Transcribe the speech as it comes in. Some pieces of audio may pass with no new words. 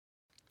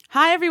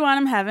Hi, everyone.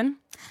 I'm Heaven.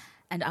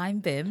 And I'm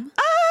Bim.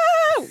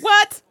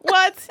 What?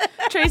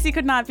 Tracy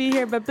could not be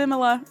here, but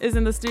Bimala is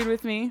in the studio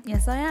with me.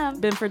 Yes, I am.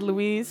 Bimford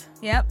Louise.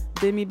 Yep.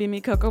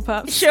 Bimmy Cocoa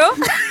Puffs. Sure.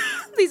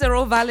 These are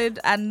all valid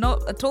and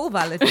not at all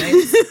valid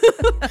names.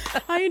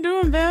 How you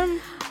doing, Bim?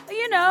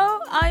 You know,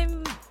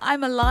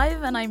 I'm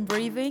alive and I'm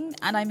breathing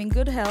and I'm in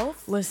good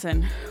health.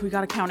 Listen, we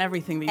got to count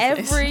everything these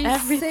days.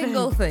 Every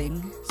single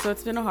thing. So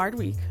it's been a hard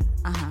week.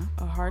 Uh-huh.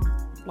 A hard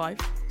life.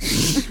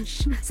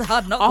 It's a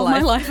hard knock All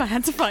life. my life I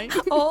had to fight.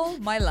 All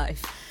my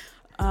life.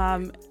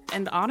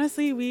 And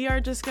honestly, we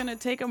are just going to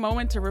take a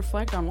moment to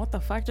reflect on what the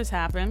fuck just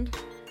happened,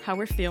 how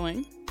we're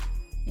feeling.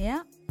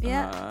 Yeah.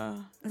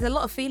 There's a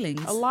lot of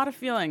feelings. A lot of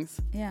feelings.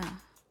 Yeah.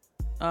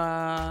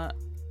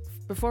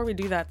 Before we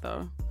do that,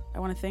 though, I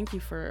want to thank you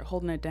for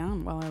holding it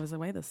down while I was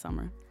away this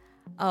summer.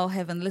 Oh,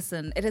 Heaven,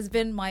 listen, it has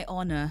been my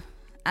honor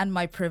and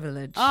my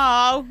privilege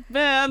Oh,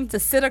 Ben. to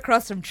sit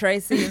across from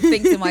Tracy and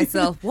think to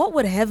myself, what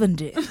would Heaven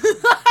do?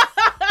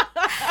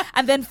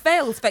 And then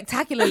fail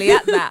spectacularly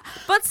at that,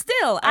 but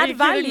still add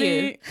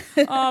value.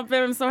 Oh,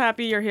 babe, I'm so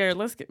happy you're here.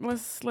 Let's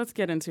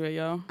get into it,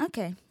 yo.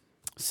 Okay.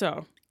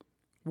 So,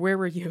 where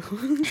were you?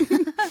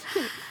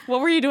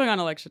 What were you doing on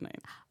election night?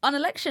 On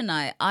election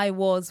night, I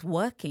was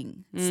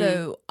working.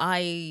 So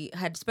I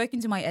had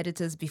spoken to my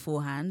editors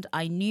beforehand.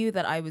 I knew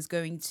that I was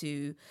going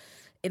to,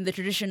 in the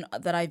tradition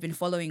that I've been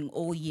following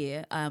all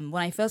year. When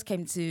I first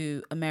came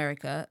to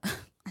America,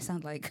 I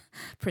sound like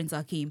Prince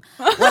Akeem.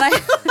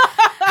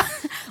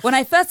 When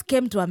I first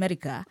came to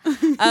America,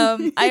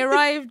 I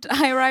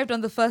arrived on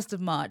the 1st of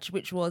March,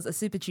 which was a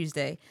Super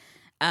Tuesday.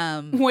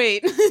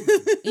 Wait.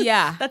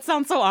 Yeah. That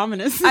sounds so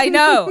ominous. I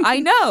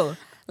know.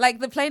 Like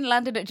the plane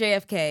landed at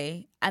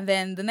JFK, and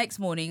then the next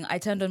morning I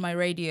turned on my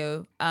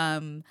radio,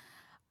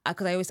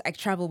 because I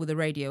travel with the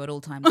radio at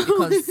all times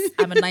because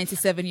I'm a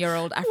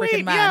 97-year-old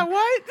African man. Yeah,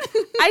 what?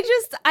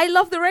 I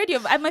love the radio.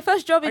 And my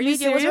first job in Are you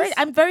media was serious?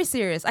 radio. I'm very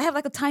serious. I have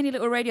like a tiny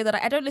little radio that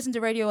I don't listen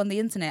to radio on the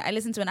internet. I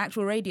listen to an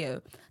actual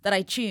radio that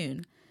I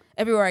tune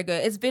everywhere I go.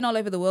 It's been all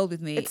over the world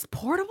with me. It's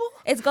portable?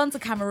 It's gone to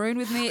Cameroon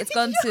with me. It's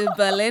gone to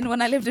Berlin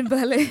when I lived in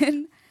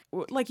Berlin.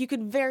 Like, you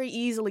could very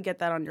easily get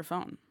that on your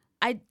phone.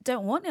 I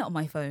don't want it on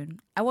my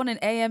phone. I want an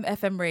AM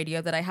FM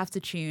radio that I have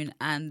to tune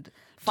and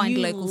find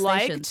local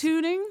stations. Do you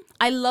like tuning?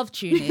 I love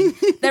tuning.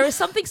 There is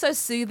something so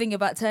soothing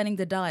about turning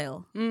the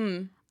dial.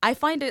 I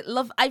find it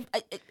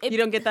You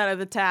don't get that at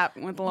the tap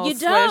with a little you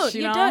swish, don't.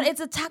 you You know? don't.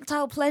 It's a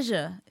tactile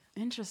pleasure.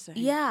 Interesting.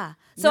 Yeah.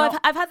 So No.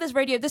 I've had this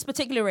radio, this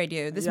particular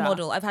radio, this Yeah.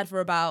 model, I've had for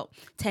about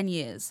 10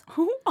 years.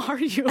 Who are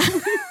you?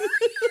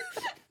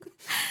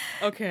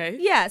 Okay.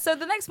 Yeah. So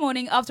the next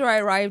morning after I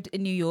arrived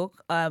in New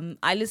York,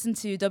 I listened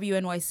to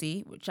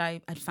WNYC, which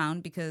I had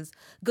found because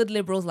good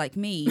liberals like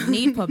me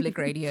need public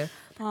radio.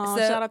 Oh,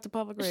 So- shout out to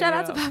public radio. Shout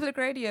out to public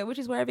radio, which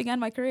is where I began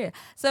my career.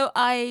 So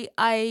I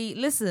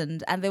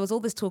listened, and there was all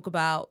this talk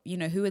about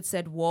who had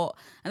said what,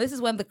 and this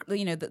is when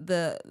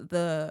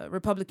the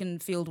Republican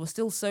field was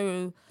still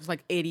so There's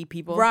like 80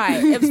 people.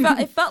 right.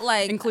 It felt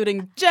like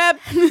Including Jeb.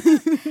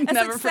 a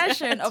Never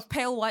succession forget. of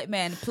pale white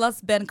men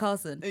plus Ben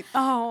Carson.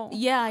 Oh.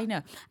 Yeah, I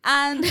know.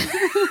 And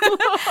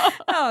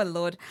oh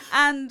Lord,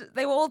 and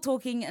they were all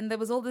talking, and there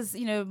was all this.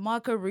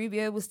 Marco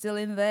Rubio was still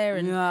in there,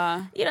 and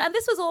Yeah. and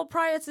this was all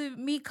prior to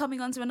me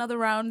coming onto another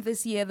round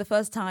this year, the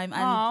first time,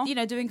 and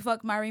Aw. doing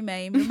Fuck, Marry,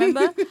 Maim.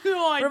 Remember?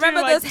 Oh, I Remember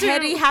do, I those do.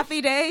 heady,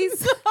 happy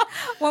days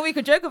when we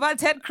could joke about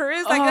Ted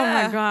Cruz? Oh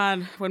my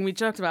God. When we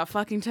joked about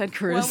fucking Ted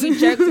Cruz. When we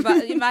joked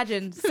about,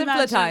 imagine, simpler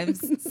Imagine.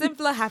 times,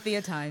 simpler,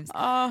 happier times.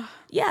 Oh,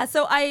 Yeah,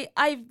 so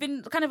I've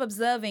been kind of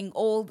observing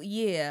all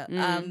year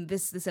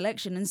this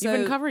election, and so you've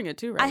been covering it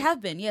too, right? I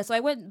have been, yeah. So I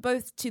went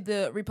both to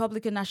the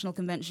Republican National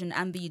Convention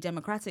and the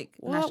Democratic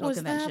What National was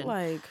Convention. that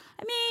like?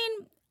 I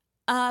mean,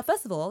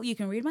 first of all, you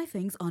can read my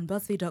things on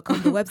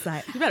BuzzFeed.com, the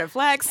website. You better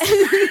flex.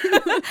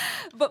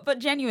 But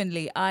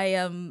genuinely,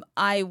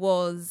 I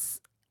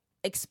was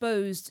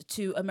exposed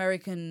to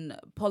American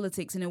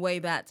politics in a way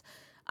that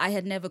I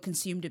had never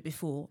consumed it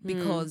before,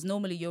 because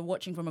normally you're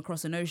watching from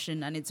across an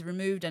ocean and it's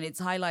removed and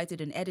it's highlighted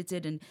and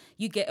edited and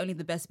you get only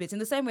the best bits. In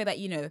the same way that,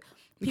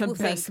 people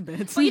The best think,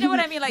 bits. well, you know what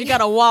I mean? Like, You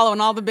gotta wallow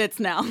in all the bits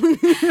now.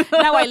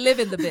 now I live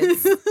in the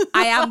bits.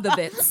 I am the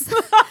bits.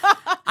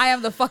 I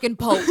am the fucking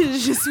pulp.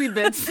 Je suis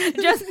bits.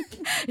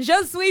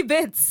 Just sweet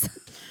bits.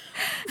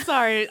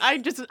 Sorry,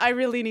 I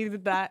really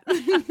needed that.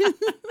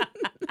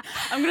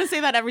 I'm gonna say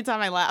that every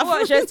time I laugh.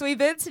 What, just sweet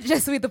bits?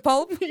 Just sweet the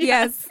pulp?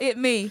 Yes, it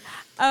me.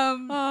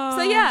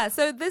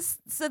 So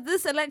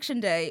this election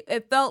day,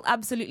 it felt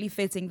absolutely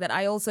fitting that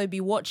I also be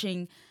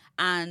watching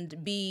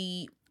and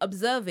be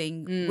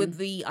observing with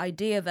the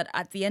idea that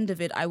at the end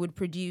of it, I would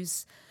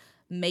produce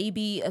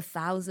maybe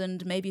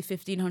 1,000, maybe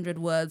 1,500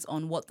 words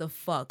on what the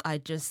fuck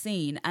I'd just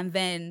seen. And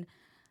then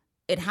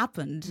it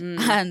happened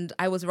and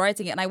I was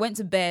writing it, and I went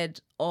to bed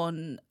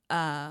on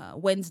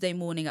Wednesday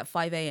morning at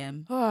 5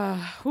 a.m.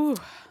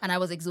 and I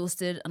was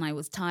exhausted and I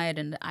was tired,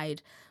 and I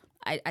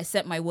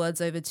sent my words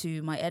over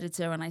to my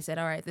editor and I said,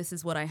 all right, this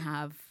is what I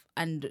have.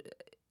 And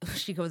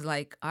she was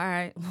like, all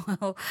right,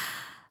 well,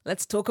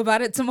 let's talk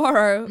about it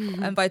tomorrow.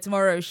 And by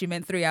tomorrow, she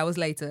meant 3 hours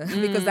later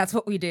because that's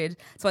what we did.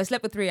 So I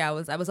slept for 3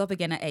 hours. I was up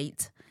again at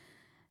 8.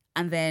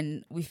 And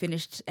then we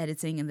finished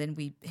editing and then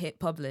we hit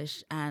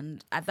publish.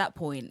 And at that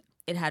point,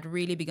 it had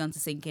really begun to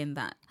sink in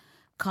that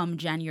come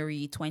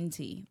January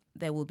 20,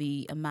 there will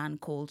be a man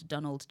called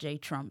Donald J.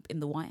 Trump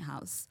in the White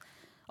House,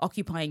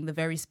 occupying the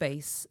very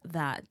space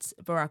that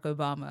Barack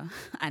Obama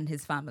and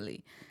his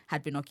family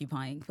had been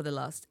occupying for the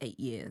last 8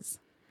 years.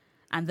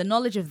 And the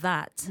knowledge of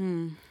that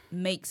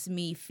makes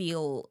me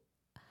feel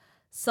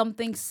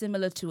something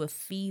similar to a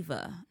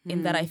fever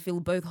in that I feel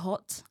both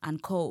hot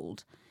and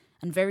cold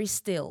and very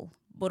still,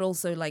 but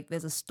also like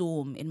there's a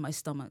storm in my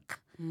stomach.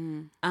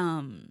 And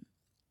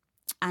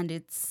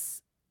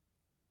it's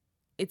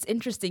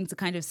interesting to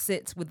kind of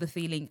sit with the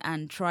feeling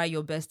and try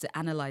your best to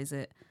analyze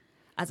it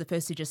as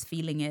opposed to just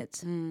feeling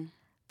it.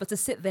 But to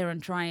sit there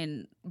and try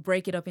and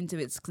break it up into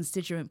its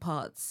constituent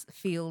parts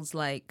feels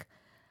like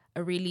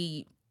a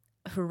really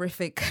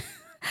horrific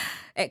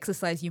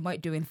exercise you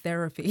might do in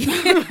therapy.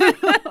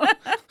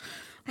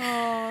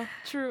 Oh,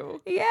 true.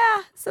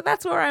 Yeah, so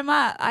that's where I'm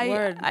at.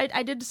 I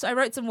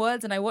wrote some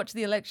words and I watched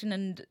the election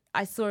and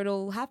I saw it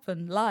all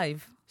happen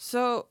live.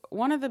 So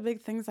one of the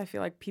big things I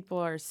feel like people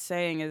are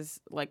saying is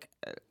like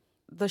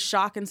the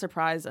shock and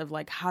surprise of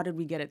like, how did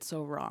we get it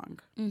so wrong?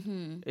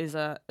 Is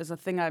a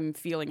thing I'm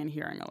feeling and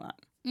hearing a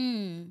lot.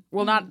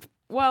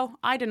 Well,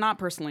 I did not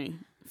personally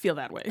feel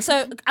that way.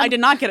 So I did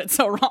not get it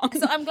so wrong.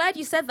 So I'm glad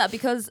you said that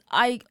because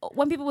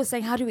when people were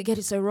saying, how do we get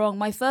it so wrong?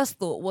 My first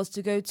thought was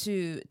to go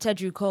to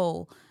Tedru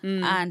Cole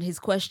and his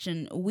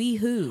question, we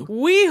who?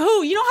 We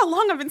who? You know how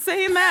long I've been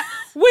saying that?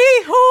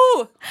 We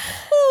who?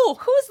 Who?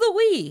 Who's the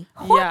we?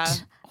 What? Yeah.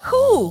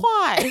 Who?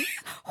 Why?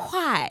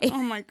 Why?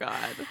 Oh my God.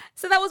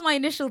 So that was my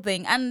initial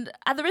thing. And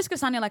at the risk of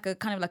sounding like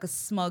a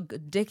smug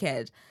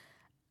dickhead,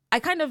 I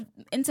kind of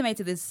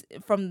intimated this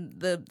from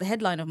the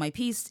headline of my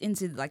piece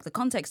into like the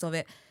context of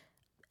it.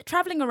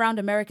 Traveling around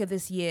America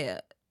this year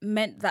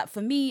meant that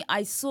for me,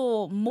 I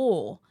saw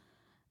more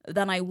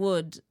than I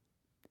would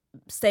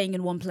staying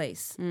in one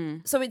place.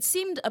 So it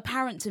seemed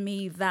apparent to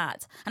me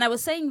that, and I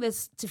was saying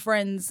this to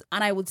friends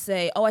and I would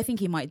say, oh, I think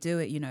he might do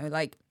it,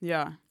 like,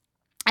 yeah,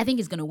 I think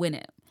he's going to win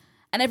it.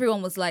 And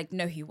everyone was like,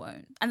 no, he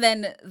won't. And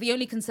then the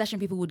only concession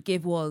people would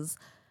give was,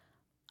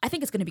 I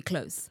think it's going to be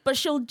close, but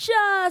she'll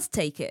just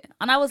take it.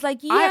 And I was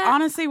like, yeah. I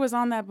honestly was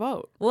on that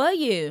boat. Were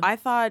you? I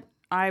thought,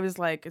 I was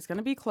like, it's going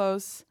to be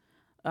close.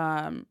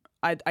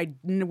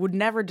 Would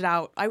never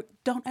doubt. I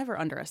don't ever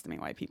underestimate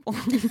white people.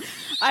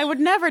 I would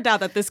never doubt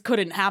that this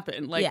couldn't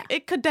happen. Like,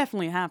 it could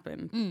definitely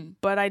happen.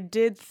 But I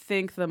did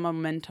think the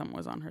momentum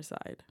was on her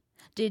side.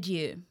 Did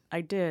you? I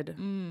did.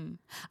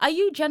 Are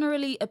you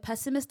generally a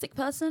pessimistic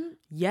person?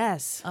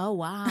 Yes. Oh,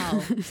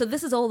 wow. So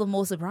this is all the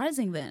more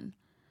surprising then.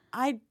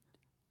 I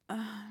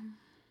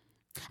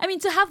mean,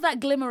 to have that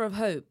glimmer of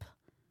hope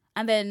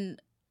and then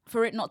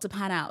for it not to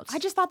pan out. I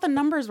just thought the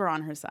numbers were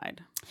on her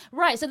side.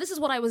 Right. So this is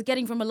what I was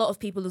getting from a lot of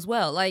people as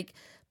well. Like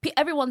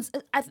everyone's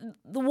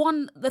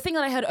the thing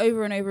that I heard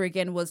over and over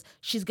again was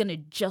she's going to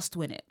just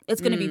win it.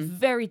 It's going to be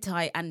very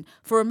tight. And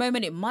for a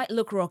moment, it might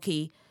look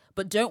rocky,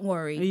 but don't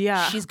worry.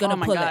 Yeah. She's going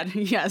to pull it.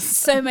 Yes.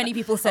 So many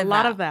people said a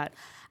lot of that.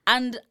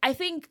 And I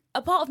think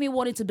a part of me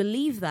wanted to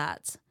believe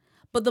that.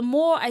 But the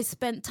more I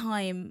spent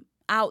time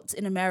out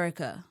in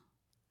America,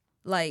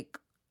 like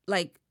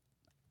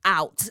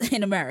out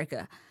in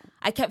America,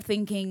 I kept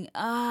thinking,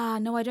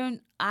 no, I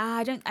don't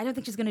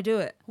think she's gonna do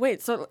it.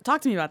 Wait, so talk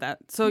to me about that.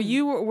 So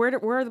you were,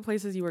 where are the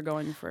places you were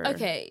going for?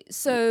 Okay,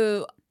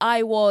 so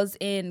I was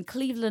in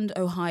Cleveland,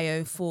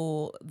 Ohio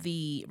for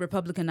the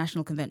Republican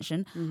National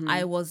Convention.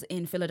 I was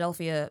in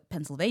Philadelphia,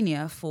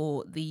 Pennsylvania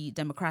for the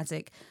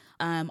Democratic.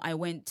 I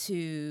went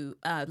to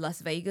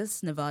Las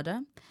Vegas,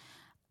 Nevada,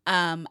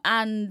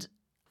 and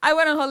I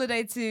went on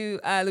holiday to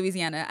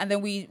Louisiana, and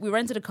then we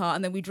rented a car,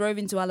 and then we drove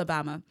into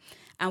Alabama.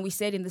 And we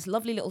stayed in this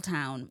lovely little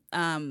town.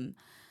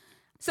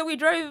 So we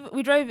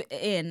drove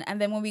in,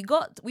 and then when we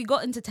got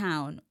into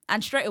town,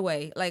 and straight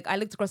away, like I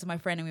looked across at my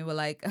friend, and we were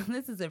like,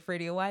 "This is a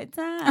pretty white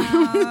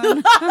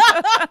town."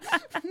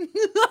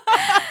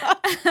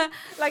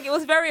 Like it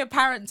was very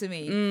apparent to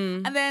me.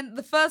 And then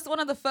one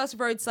of the first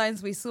road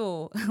signs we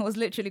saw was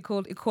literally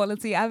called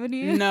Equality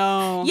Avenue.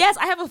 No. Yes,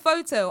 I have a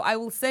photo. I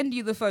will send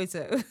you the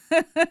photo.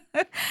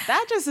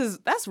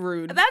 That's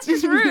rude. That's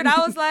just rude.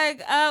 I was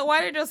like, why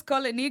don't you just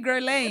call it Negro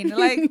Lane?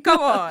 Like,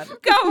 come on.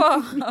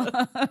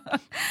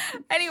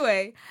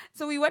 Anyway,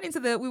 so we went into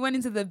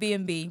the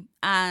B&B,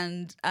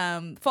 and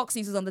Fox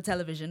News was on the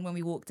television when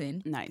we walked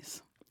in.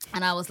 Nice.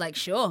 And I was like,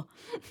 sure.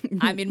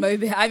 I'm in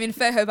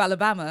Fairhope,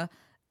 Alabama.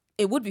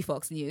 It would be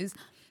Fox News.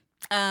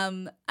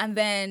 And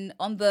then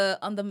in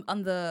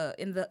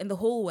the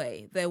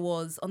hallway, there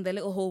was, on their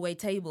little hallway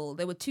table,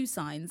 there were two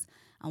signs,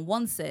 and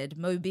one said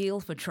Mobile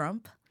for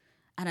Trump,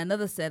 and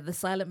another said the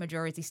silent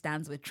majority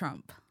stands with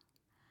Trump.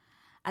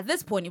 At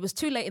this point, it was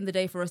too late in the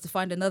day for us to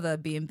find another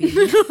B&B.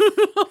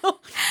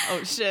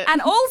 Oh, shit.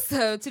 And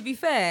also, to be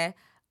fair,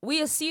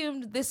 we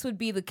assumed this would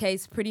be the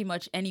case pretty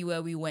much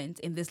anywhere we went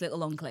in this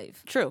little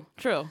enclave. True.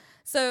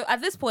 So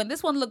at this point,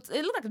 this one looked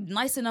like a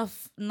nice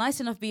enough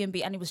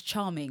B&B, and it was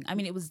charming. I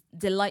mean, it was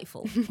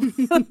delightful.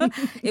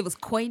 It was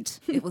quaint.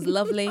 It was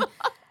lovely.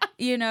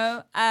 You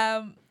know,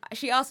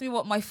 she asked me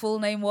what my full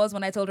name was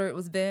when I told her it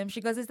was Bim.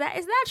 She goes, is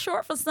that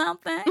short for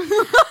something?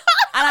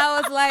 And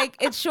I was like,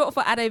 it's short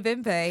for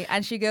Adebimpe.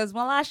 And she goes,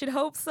 well, I should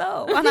hope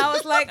so. And I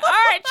was like, all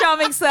right,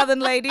 charming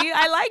Southern lady,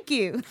 I like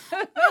you.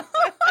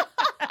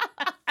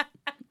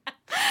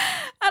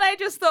 And I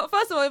just thought,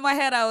 first of all, in my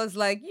head, I was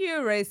like, you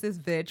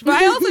racist bitch. But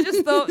I also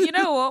just thought, you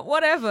know what,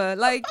 whatever.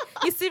 Like,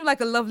 you seem like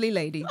a lovely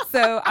lady.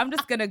 So I'm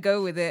just going to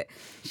go with it.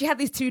 She had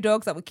these 2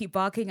 dogs that would keep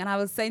barking. And I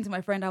was saying to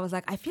my friend, I was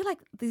like, I feel like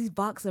these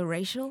barks are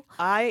racial.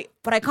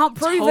 But I can't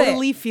prove it.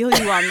 Totally feel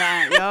you on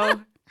that,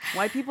 yo.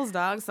 White people's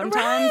dogs,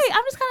 sometimes right.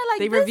 I'm just kind of like,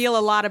 they reveal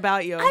a lot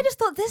about you. I just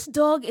thought this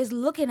dog is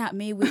looking at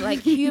me with like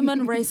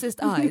human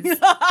racist eyes.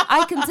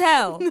 I can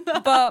tell.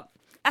 But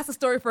that's a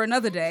story for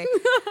another day.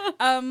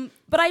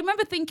 But I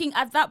remember thinking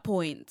at that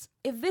point,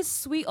 if this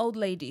sweet old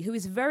lady who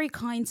is very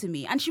kind to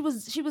me, and she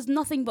was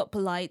nothing but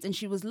polite, and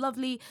she was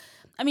lovely.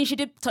 I mean, she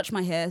did touch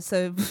my hair,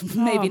 so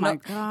maybe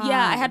not. God.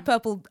 Yeah, I had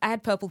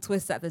purple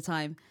twists at the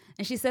time,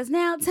 and she says,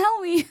 "Now tell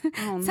me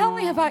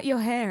about your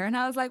hair." And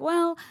I was like,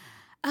 "Well,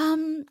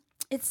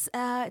 it's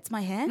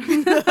my hair."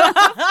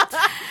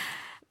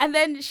 And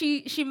then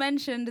she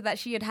mentioned that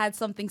she had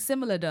something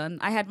similar done.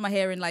 I had my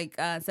hair in like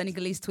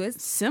Senegalese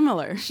twists.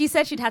 Similar. She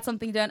said she'd had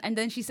something done, and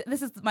then she said,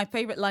 "This is my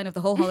favorite line of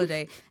the whole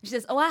holiday." She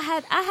says, "Oh, I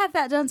had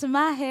that done to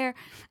my hair,"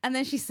 and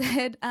then she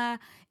said,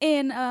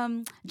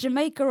 "In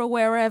Jamaica or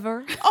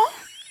wherever." Oh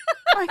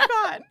my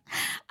God!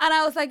 And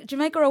I was like,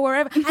 "Jamaica or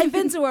wherever? I've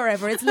been to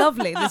wherever. It's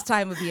lovely this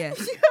time of year.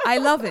 I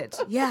love it.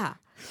 Yeah."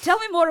 Tell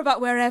me more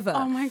about wherever.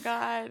 Oh my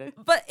God.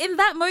 But in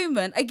that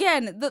moment,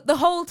 again, the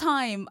whole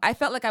time, I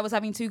felt like I was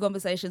having 2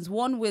 conversations,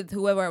 one with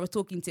whoever I was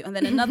talking to, and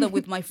then another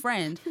with my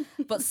friend,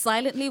 but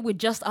silently with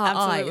just our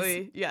eyes.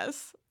 Absolutely,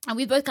 yes. And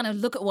we'd both kind of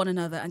look at one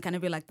another and kind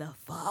of be like, the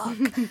fuck?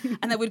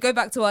 And then we'd go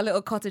back to our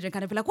little cottage and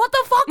kind of be like, what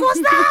the fuck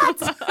was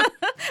that?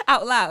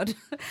 Out loud.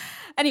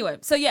 Anyway,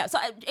 so yeah, so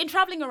in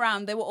traveling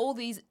around, there were all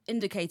these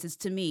indicators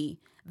to me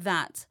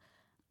that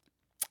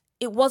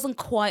it wasn't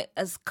quite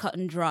as cut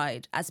and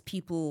dried as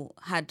people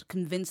had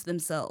convinced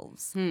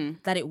themselves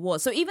that it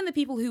was. So even the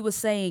people who were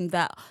saying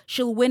that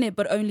she'll win it,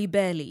 but only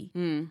barely,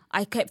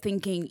 I kept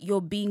thinking, you're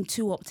being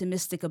too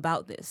optimistic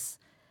about this.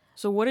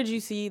 So what did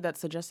you see that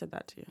suggested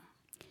that to you?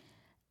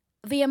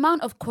 The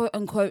amount of quote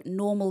unquote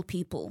normal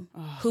people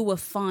who were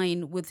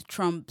fine with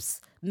Trump's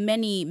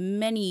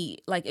many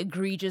like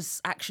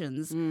egregious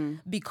actions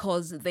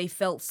because they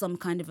felt some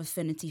kind of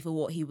affinity for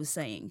what he was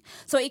saying.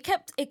 So it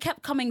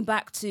kept coming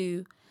back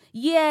to,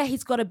 yeah,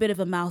 he's got a bit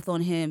of a mouth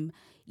on him.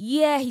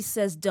 Yeah, he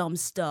says dumb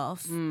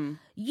stuff.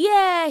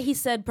 Yeah, he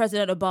said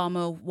President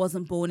Obama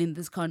wasn't born in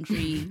this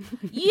country.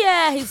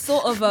 Yeah, he's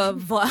sort of a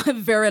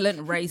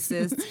virulent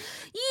racist.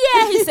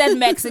 Yeah, he said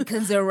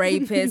Mexicans are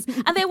rapists.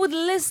 And they would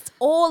list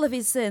all of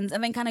his sins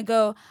and then kind of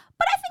go,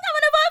 but I think I'm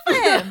going to vote for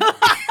him.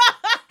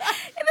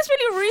 In this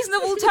really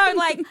reasonable tone,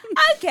 like,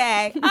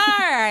 okay, all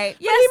right.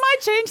 Yes. But he might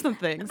change some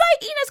things. Right,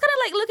 it's kind of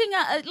like looking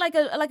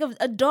at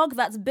a dog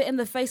that's bitten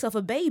the face off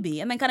a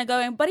baby and then kind of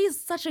going, but he's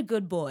such a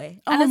good boy.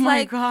 And it's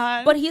like,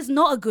 God. But he's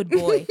not a good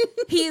boy.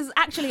 He's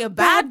actually a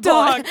bad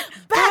dog.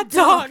 Bad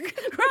dog.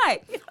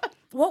 Right.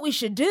 What we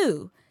should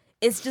do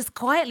is just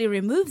quietly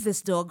remove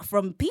this dog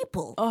from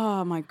people.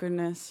 Oh, my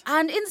goodness.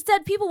 And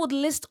instead, people would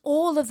list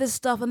all of this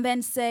stuff and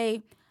then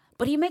say,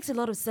 but he makes a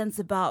lot of sense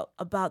about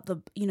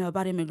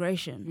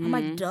immigration. I'm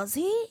like, does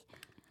he?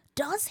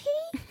 Does he?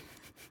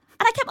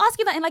 And I kept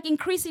asking that in like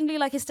increasingly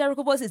like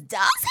hysterical voices.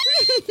 Does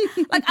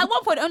he? Like at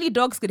one point, only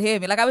dogs could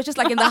hear me. Like I was just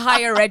like in the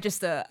higher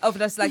register of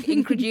just like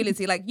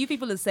incredulity. Like you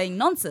people are saying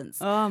nonsense.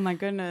 Oh my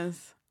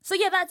goodness. So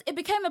yeah, it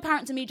became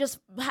apparent to me.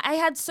 I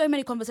had so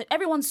many conversations.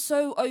 Everyone's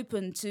so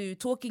open to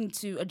talking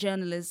to a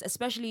journalist,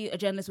 especially a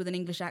journalist with an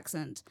English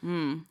accent.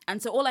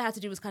 And so all I had to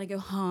do was kind of go,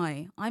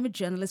 "Hi, I'm a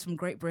journalist from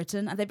Great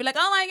Britain," and they'd be like,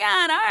 "Oh my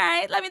God, all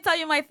right, let me tell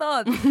you my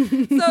thoughts."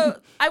 So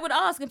I would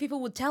ask, and people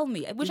would tell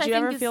me. Which Did you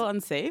ever feel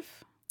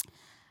unsafe?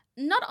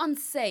 Not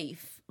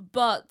unsafe,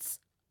 but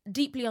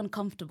deeply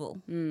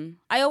uncomfortable.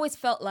 I always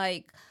felt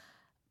like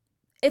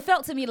it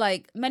felt to me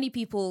like many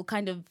people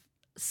kind of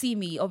see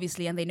me,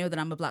 obviously, and they know that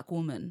I'm a black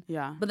woman.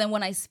 Yeah. But then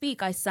when I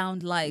speak, I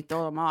sound like...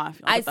 Throw them off.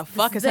 What the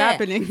fuck is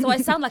happening? So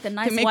I sound like a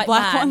nice white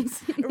black man.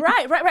 Ones.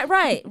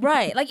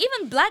 Right. Like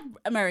even black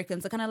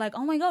Americans are kind of like,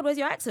 oh my God, where's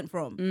your accent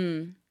from?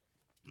 And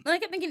I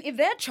kept thinking, if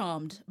they're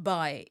charmed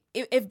by...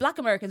 If black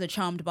Americans are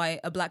charmed by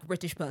a black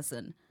British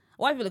person,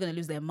 white people are going to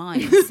lose their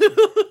minds.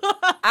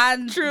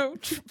 And True.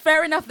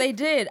 Fair enough, they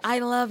did. I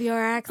love your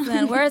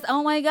accent.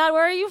 Oh my God,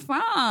 where are you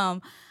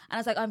from? And I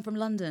was like, I'm from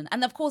London.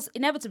 And of course,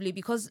 inevitably,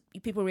 because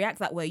people react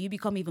that way, you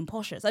become even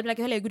posher. So I'd be like,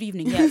 hello, good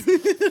evening, yes.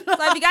 So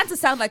I began to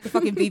sound like the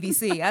fucking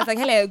BBC. I was like,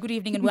 hello, good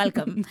evening and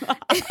welcome.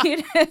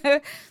 You know,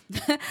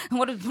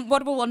 what do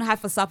we want to have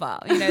for supper?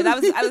 You know,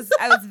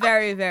 I was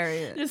very,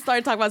 very... Just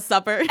started talking about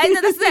supper. And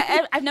that's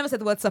it. I've never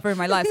said the word supper in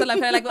my life. So like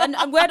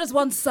and where does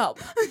one sup?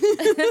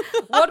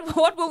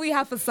 what will we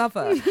have for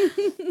supper?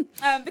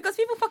 Because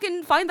people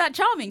fucking find that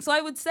charming. So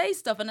I would say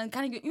stuff and then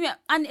kind of,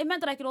 and it meant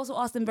that I could also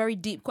ask them very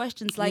deep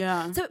questions like,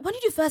 so when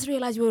did you first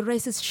realize you were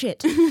racist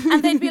shit?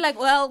 And they'd be like,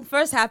 well,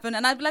 first happened.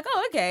 And I'd be like,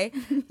 oh, okay.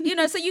 You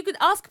know, so you could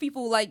ask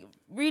people like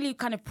really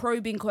kind of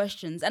probing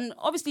questions. And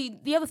obviously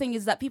the other thing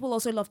is that people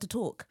also love to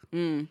talk.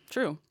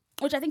 True.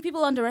 Which I think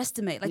people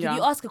underestimate. Like if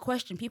you ask a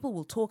question, people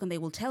will talk and they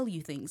will tell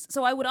you things.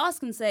 So I would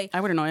ask and say...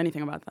 I wouldn't know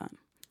anything about that.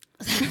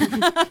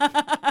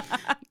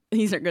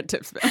 These are good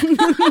tips, Ben.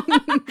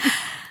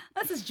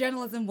 This is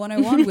Journalism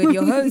 101 with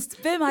your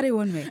host, Bim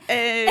Adewunmi.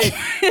 Hey.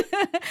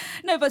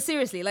 No, but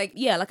seriously, like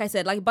I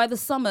said, like by the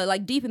summer,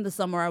 like deep in the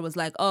summer, I was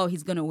like, oh,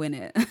 he's going to win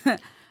it.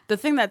 The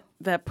thing that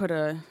put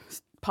a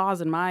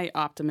pause in my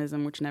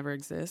optimism, which never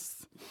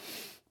exists,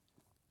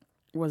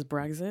 was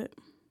Brexit.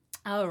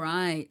 Oh,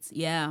 right.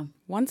 Yeah.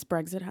 Once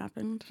Brexit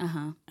happened,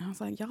 I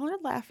was like, y'all are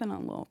laughing a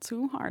little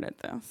too hard at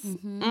this.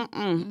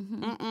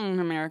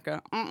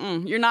 America.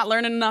 You're not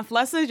learning enough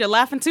lessons. You're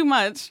laughing too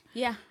much.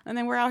 Yeah. And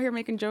then we're out here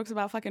making jokes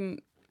about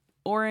fucking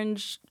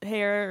orange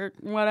hair,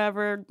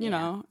 whatever. You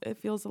know, it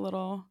feels a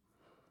little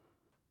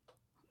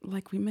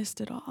like we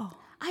missed it all.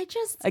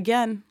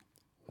 Again,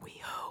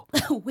 we hope.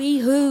 This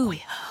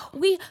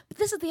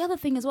is the other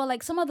thing as well.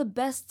 Like some of the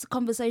best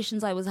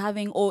conversations I was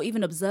having or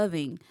even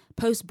observing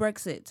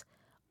post-Brexit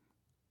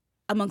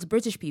amongst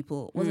British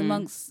people was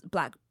amongst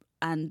Black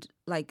and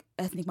like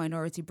ethnic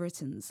minority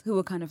Britons who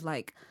were kind of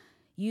like,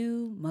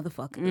 you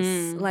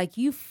motherfuckers, like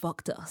you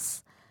fucked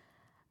us.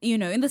 You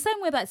know, in the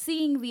same way that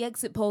seeing the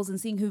exit polls and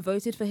seeing who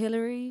voted for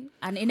Hillary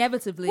and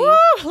inevitably... Woo,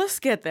 let's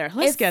get there.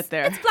 It's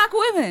Black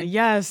women.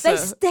 Yes. They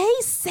stay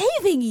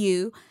saving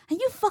you and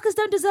you fuckers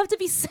don't deserve to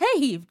be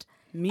saved.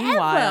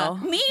 Meanwhile,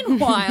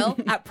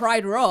 at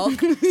Pride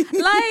Rock,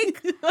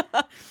 like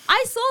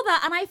I saw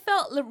that and I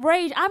felt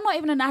rage. I'm not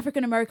even an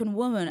African American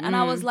woman, and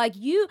I was like,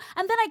 you.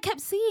 And then I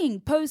kept seeing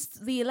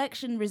post the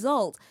election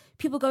result,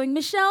 people going,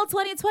 Michelle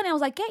 2020. I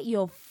was like, get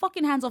your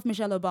fucking hands off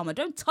Michelle Obama.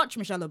 Don't touch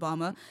Michelle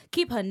Obama.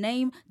 Keep her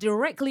name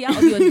directly out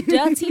of your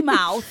dirty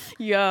mouth.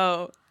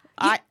 Yo.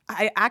 I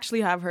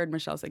actually have heard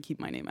Michelle say, keep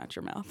my name out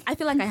your mouth. I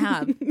feel like I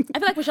have. I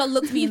feel like Michelle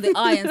looked me in the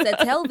eye and said,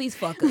 tell these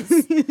fuckers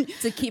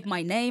to keep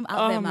my name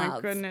out their mouths. Oh my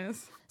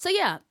goodness. So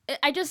yeah,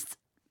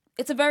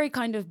 it's a very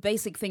kind of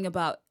basic thing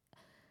about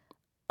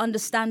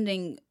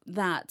understanding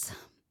that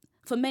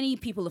for many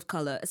people of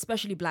color,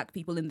 especially Black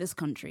people in this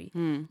country,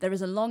 there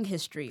is a long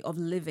history of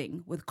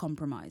living with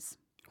compromise.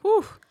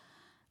 Whew.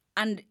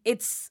 And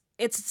it's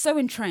so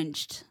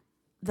entrenched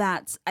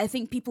that I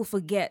think people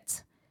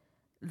forget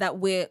that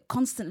we're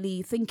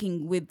constantly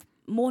thinking with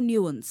more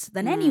nuance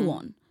than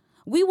anyone.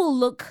 We will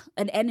look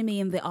an enemy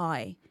in the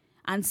eye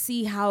and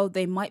see how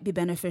they might be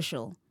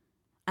beneficial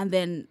and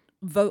then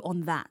vote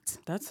on that.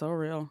 That's so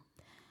real.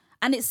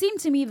 And it seemed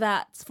to me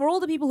that for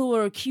all the people who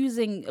were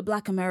accusing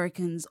Black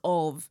Americans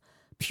of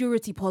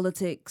purity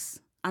politics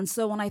and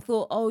so on, I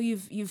thought, oh,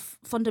 you've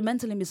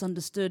fundamentally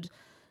misunderstood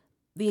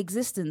the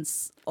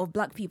existence of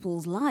Black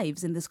people's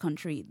lives in this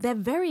country. Their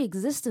very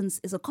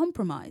existence is a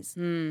compromise.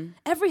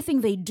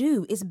 Everything they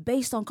do is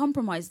based on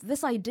compromise.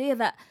 This idea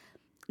that,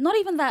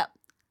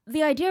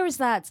 the idea is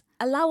that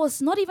allow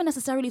us not even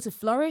necessarily to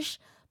flourish,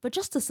 but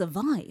just to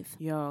survive.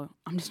 Yo,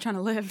 I'm just trying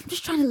to live. I'm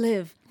just trying to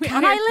live.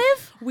 Can I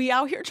live? We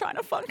out here trying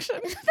to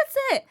function. That's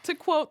it. To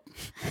quote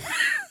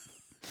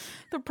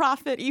the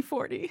prophet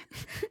E40.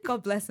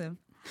 God bless him.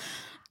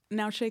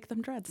 Now shake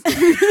them dreads.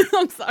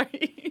 I'm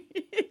sorry.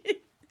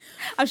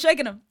 I'm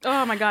shaking them.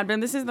 Oh my God,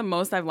 Ben, this is the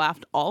most I've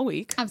laughed all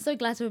week. I'm so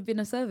glad to have been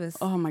of service.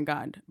 Oh my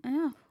God.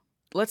 Yeah.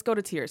 Let's go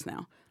to tears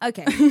now.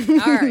 Okay.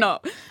 All right. No.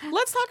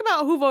 Let's talk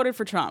about who voted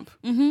for Trump.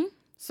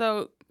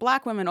 So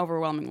Black women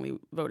overwhelmingly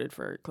voted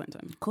for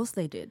Clinton. Of course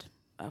they did.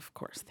 Of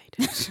course they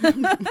did.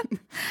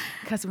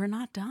 Because we're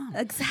not dumb.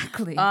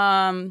 Exactly.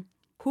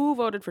 Who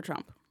voted for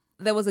Trump?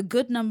 There was a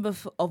good number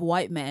of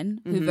white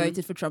men who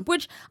voted for Trump,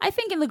 which I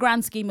think in the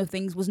grand scheme of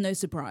things was no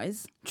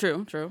surprise.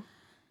 True.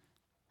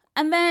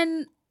 And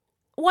then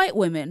white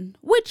women,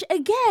 which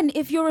again,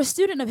 if you're a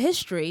student of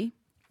history,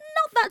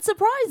 not that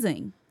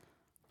surprising.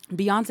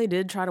 Beyonce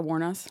did try to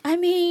warn us. I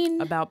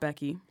mean, about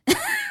Becky.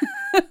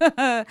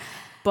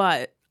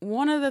 But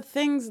one of the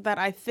things that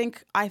I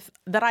think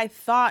that I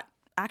thought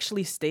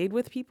actually stayed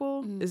with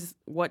people is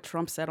what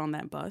Trump said on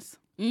that bus.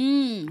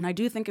 And I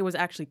do think it was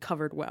actually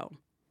covered well.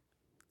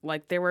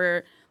 Like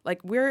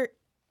we're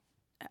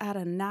at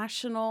a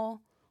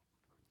national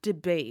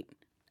debate.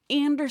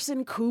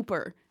 Anderson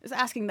Cooper is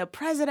asking the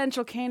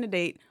presidential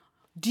candidate,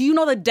 do you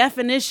know the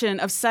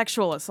definition of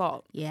sexual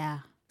assault?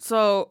 Yeah.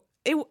 So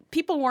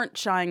people weren't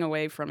shying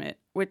away from it,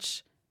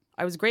 which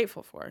I was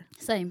grateful for.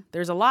 Same.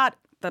 There's a lot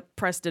that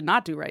press did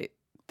not do right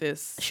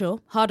this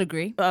hard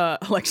agree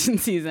election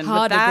season.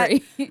 Hard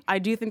agree. I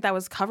do think that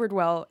was covered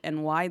well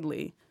and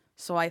widely.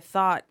 So I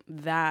thought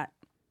that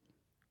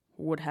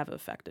would have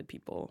affected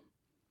people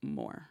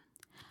more.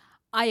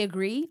 I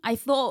agree. I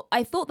thought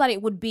that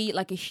it would be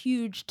like a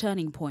huge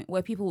turning point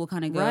where people will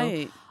kind of go,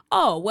 Right.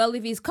 oh, well,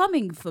 if he's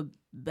coming for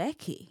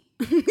Becky,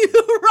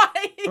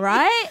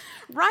 Right.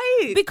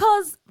 right?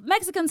 Because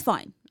Mexicans,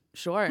 fine.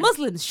 Sure.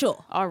 Muslims,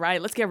 sure. All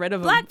right, let's get rid of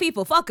him. Black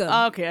people, fuck them.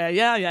 Okay,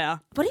 yeah.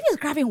 But he was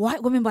grabbing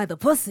white women by the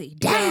pussy.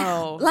 Damn.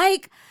 Yo.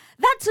 Like,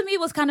 that to me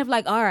was kind of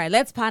like, all right,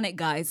 let's panic,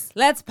 guys.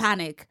 Let's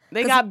panic.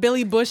 They got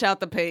Billy Bush out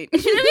the paint.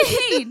 You know what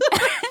I mean?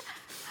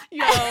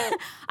 Yo.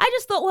 I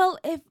just thought, well,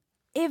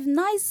 if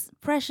nice,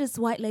 precious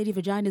white lady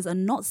vaginas are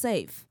not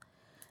safe,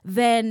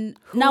 then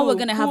now we're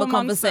going to have a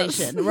amongst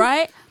conversation, us?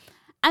 right?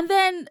 And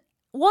then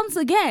once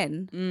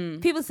again,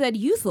 people said,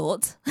 you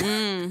thought,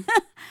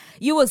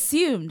 you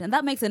assumed, and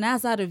that makes an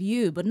ass out of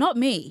you, but not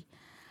me.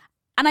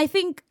 And I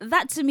think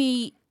that to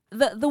me,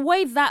 the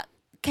way that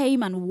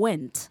came and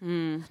went,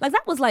 like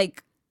that was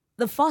like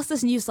the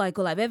fastest news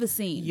cycle I've ever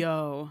seen.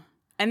 Yo.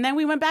 And then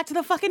we went back to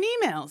the fucking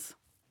emails.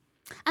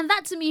 And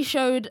that to me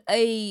showed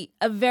a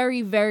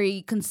very,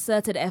 very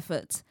concerted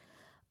effort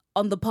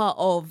on the part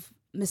of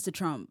Mr.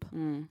 Trump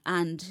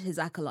and his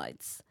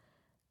acolytes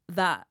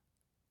that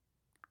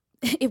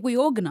if we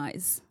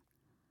organize,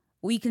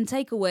 we can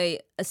take away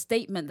a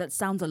statement that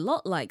sounds a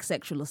lot like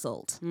sexual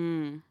assault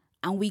and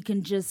we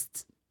can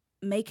just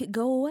make it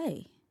go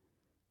away.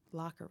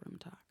 Locker room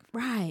talk.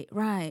 Right.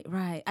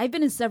 I've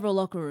been in several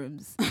locker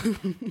rooms.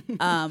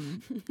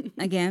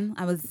 Again,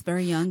 I was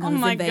very young. I was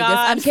in Vegas.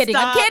 God, I'm kidding.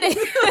 stop. I'm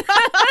kidding.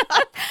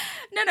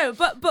 No,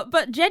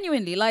 but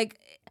genuinely, like,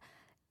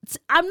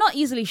 I'm not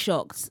easily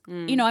shocked.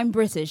 You know, I'm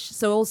British,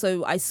 so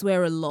also I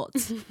swear a lot.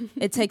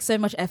 It takes so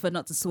much effort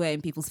not to swear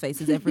in people's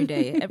faces every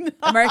day.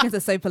 Americans are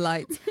so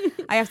polite.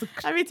 I have to.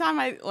 Every time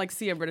I like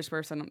see a British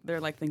person,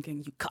 they're like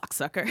thinking, "You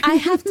cocksucker." I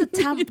have to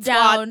tamp You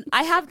down.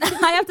 I have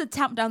to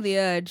tamp down the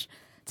urge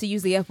to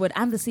use the F word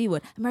and the C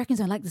word. Americans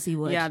don't like the C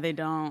word. Yeah, they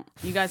don't.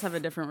 You guys have a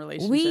different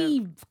relationship.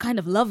 We kind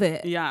of love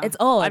it. Yeah, it's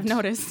odd. I've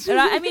noticed.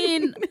 I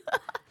mean,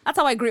 that's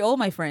how I greet all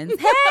my friends.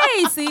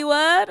 Hey, C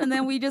word, and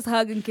then we just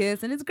hug and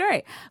kiss, and it's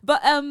great. But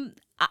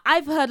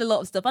I've heard a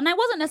lot of stuff, and I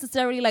wasn't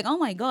necessarily like, oh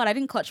my God, I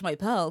didn't clutch my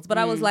pearls, but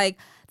I was like,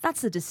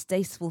 that's a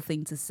distasteful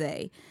thing to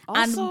say.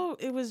 Also,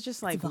 it was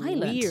just like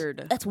violent.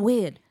 weird. That's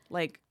weird.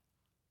 Like,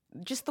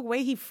 just the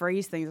way he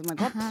phrased things. I'm like,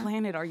 what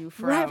planet are you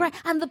from? Right.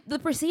 And the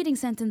preceding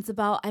sentence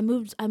about I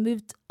moved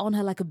on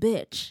her like a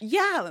bitch.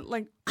 Yeah,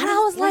 like, And I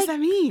was what like, does that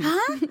mean?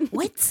 huh?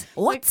 What?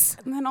 Like,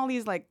 and then all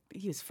these, like,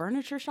 he was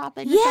furniture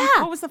shopping? or Yeah.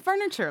 something? What was the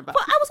furniture about?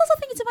 But I was also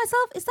thinking to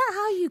myself, is that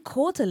how you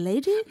court a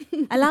lady?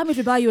 Allow me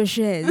to buy you a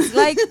chaise.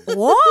 Like,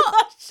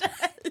 what?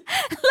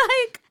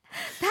 Like,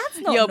 that's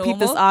not Yo, normal. peep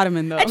this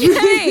ottoman, though. You know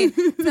what I mean?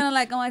 It's kind of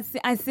like, oh,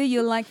 I see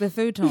you like the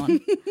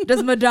futon.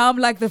 Does Madame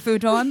like the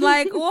futon?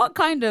 Like, what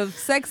kind of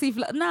sexy...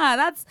 Nah,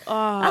 that's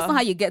not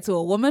how you get to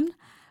a woman.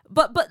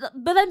 But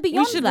then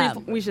beyond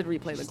that... we should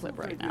replay the clip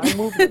right now. I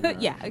moved on her.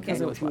 Yeah, okay.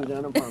 She was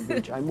down in Palm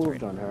Beach. I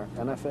moved on her,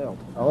 and I failed.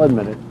 I'll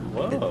admit it.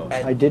 Whoa.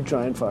 I did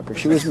try and fuck her.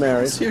 She was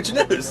married. That's huge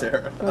news,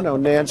 Sarah. No,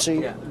 Nancy.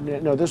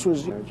 No, this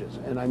was marriages.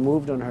 And I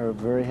moved on her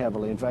very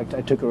heavily. In fact,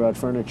 I took her out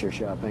furniture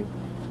shopping.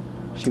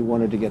 She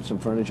wanted to get some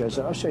furniture. I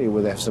said, I'll show you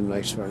where they have some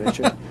nice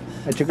furniture.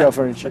 I took her out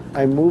furniture.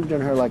 I moved on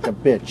her like a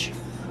bitch,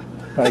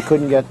 but I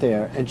couldn't get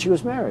there. And she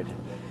was married.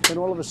 Then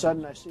all of a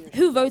sudden, I see her.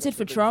 Who voted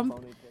for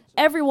Trump?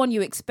 Everyone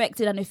you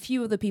expected and a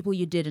few of the people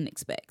you didn't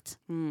expect.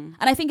 And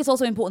I think it's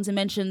also important to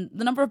mention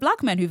the number of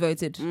black men who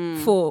voted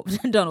for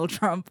Donald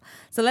Trump.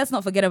 So let's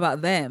not forget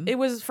about them. It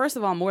was, first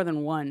of all, more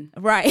than one.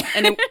 Right.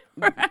 And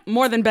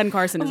more than Ben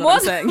Carson is what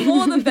I'm saying.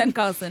 More than Ben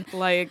Carson.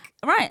 Like,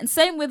 right. And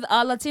same with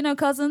our Latino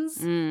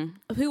cousins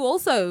who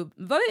also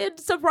voted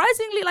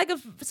surprisingly, like a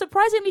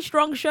surprisingly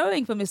strong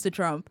showing for Mr.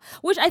 Trump,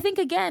 which I think,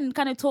 again,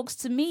 kind of talks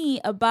to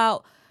me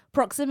about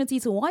proximity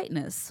to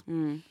whiteness.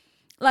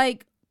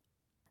 Like,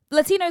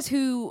 Latinos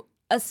who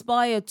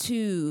aspire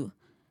to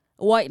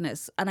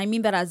whiteness, and I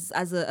mean that as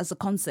a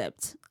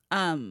concept,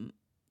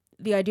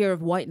 the idea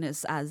of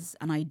whiteness as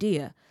an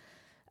idea,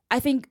 I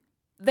think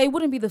they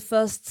wouldn't be the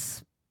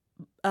first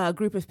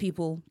group of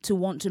people to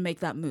want to make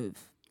that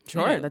move.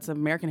 sure, You know? that's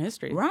American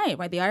history. Right.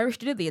 The Irish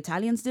did it, the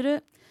Italians did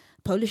it,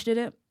 Polish did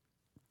it.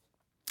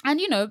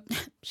 And, you know,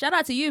 shout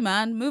out to you,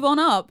 man. Move on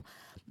up.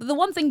 But the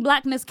one thing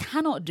blackness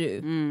cannot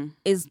do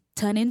is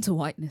turn into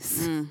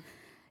whiteness.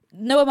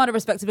 No amount of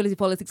respectability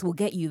politics will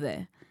get you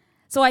there.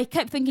 So I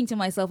kept thinking to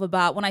myself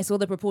about when I saw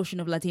the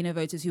proportion of Latino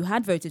voters who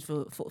had voted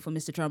for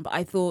Mr. Trump,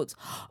 I thought,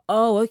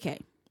 oh, okay,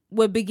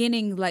 we're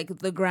beginning like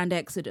the grand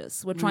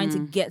exodus. We're trying to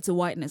get to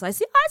whiteness. I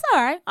see, oh,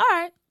 it's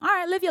all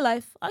right, live your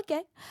life.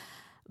 Okay.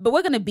 But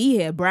we're going to be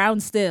here, brown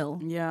still,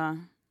 Yeah.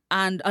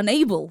 and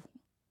unable,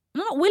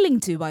 not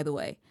willing to, by the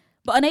way,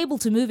 but unable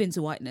to move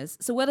into whiteness.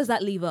 So where does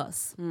that leave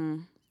us?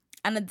 And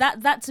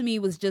that to me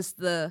was just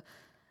the...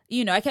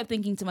 You know, I kept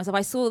thinking to myself,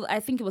 I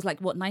think it was like,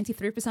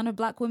 93% of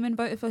black women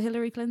voted for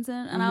Hillary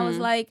Clinton. And I was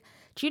like,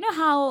 do you know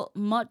how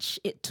much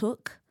it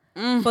took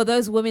for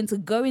those women to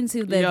go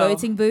into their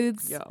voting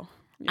booths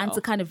and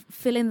to kind of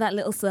fill in that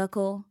little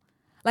circle.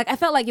 Like, I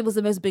felt like it was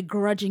the most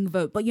begrudging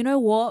vote. But you know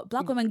what?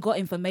 Black women got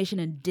information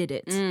and did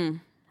it.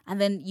 And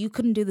then you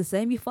couldn't do the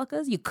same, you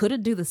fuckers? You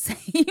couldn't do the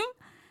same?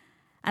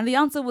 And the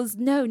answer was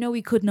no,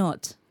 we could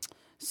not.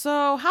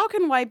 So how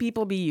can white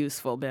people be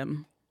useful,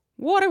 Bim?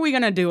 What are we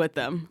going to do with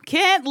them?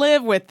 Can't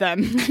live with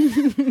them.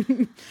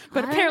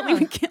 But apparently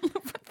we can't live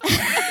with them.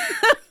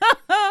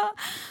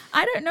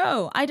 I don't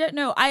know.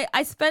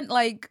 I spent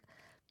like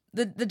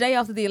the day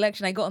after the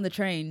election, I got on the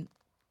train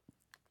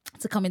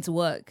to come into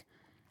work.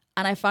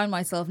 And I found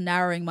myself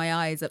narrowing my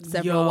eyes at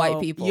several white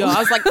people. I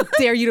was like,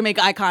 dare you to make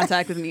eye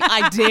contact with me.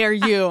 I dare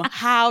you.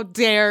 How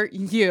dare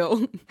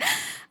you?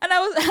 And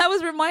I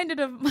was reminded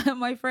of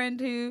my friend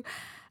who,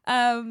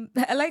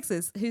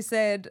 Alexis, who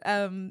said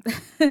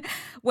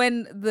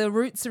when the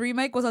Roots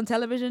remake was on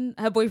television,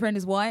 her boyfriend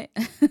is white.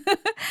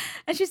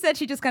 And she said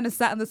she just kind of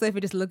sat on the sofa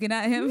just looking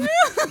at him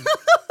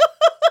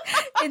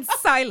in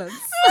silence.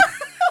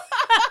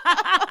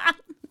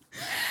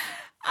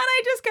 And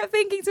I just kept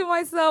thinking to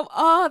myself,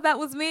 oh, that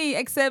was me,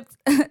 except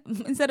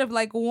instead of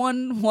like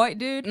one white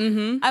dude,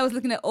 I was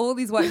looking at all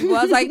these white people.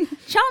 I was like,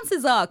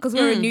 chances are, because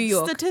we're in New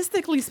York.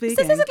 Statistically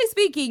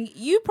speaking,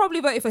 you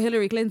probably voted for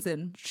Hillary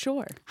Clinton.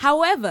 Sure.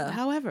 However,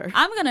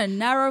 I'm going to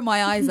narrow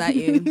my eyes at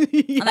you.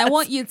 Yes. And I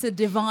want you to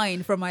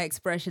divine from my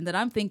expression that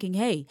I'm thinking,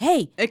 hey.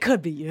 It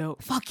could be you.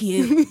 Fuck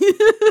you.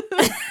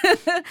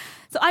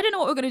 So I don't know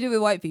what we're going to do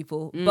with white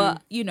people.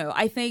 But, you know,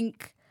 I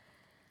think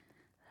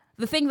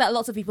the thing that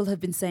lots of people have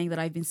been saying that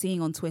I've been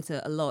seeing on Twitter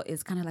a lot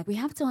is kind of like, we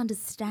have to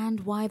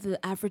understand why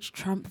the average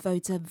Trump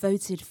voter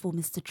voted for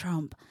Mr.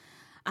 Trump.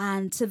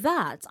 And to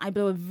that, I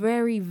blow a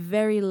very,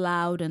 very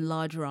loud and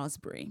large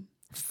raspberry.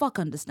 Fuck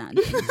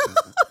understanding.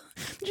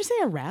 Did you say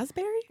a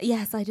raspberry?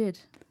 Yes, I did.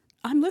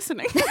 I'm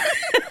listening.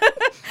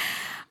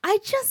 I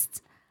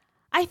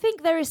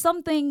think there is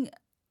something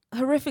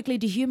horrifically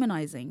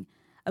dehumanizing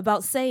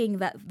about saying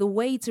that the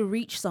way to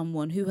reach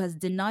someone who has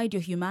denied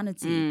your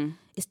humanity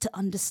is to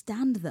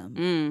understand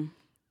them.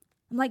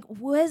 I'm like,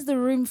 where's the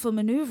room for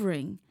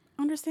maneuvering?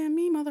 Understand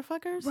me,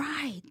 motherfuckers.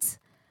 Right.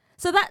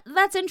 So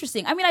that's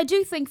interesting. I mean, I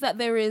do think that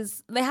there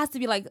has to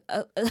be like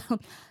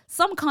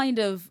some kind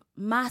of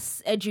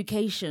mass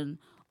education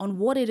on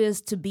what it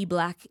is to be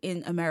black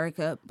in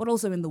America, but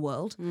also in the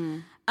world.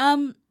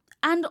 And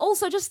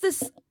also just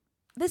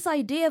this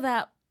idea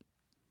that,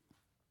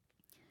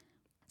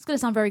 it's going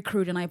to sound very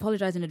crude and I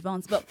apologize in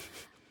advance, but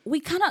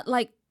we cannot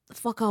like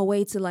fuck our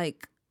way to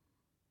like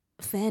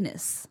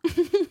fairness.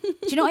 Do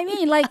you know what I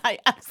mean? Like, I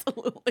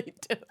absolutely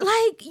do.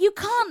 Like, you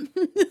can't.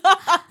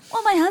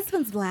 Well, my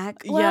husband's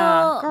black.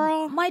 Well,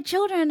 girl. My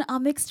children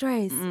are mixed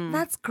race.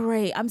 That's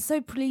great. I'm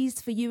so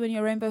pleased for you and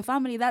your rainbow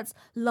family. That's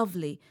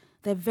lovely.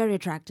 They're very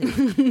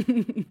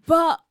attractive.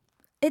 But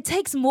it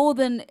takes more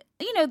than,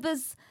 you know,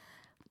 there's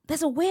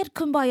a weird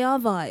kumbaya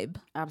vibe.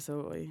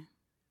 Absolutely.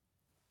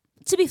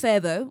 To be fair,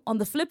 though, on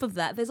the flip of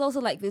that, there's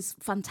also like this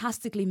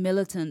fantastically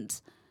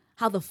militant,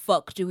 how the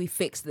fuck do we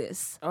fix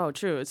this? Oh,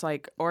 true. It's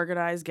like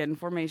organize, get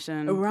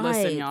information. Right.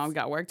 Listen, y'all,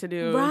 got work to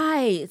do.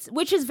 Right.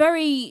 Which is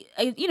very,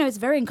 it's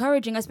very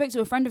encouraging. I spoke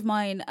to a friend of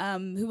mine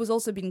who was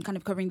also been kind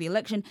of covering the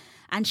election.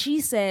 And she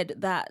said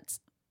that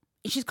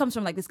she comes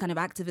from like this kind of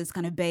activist,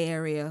 kind of Bay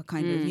Area,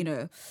 kind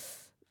of,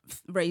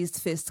 raised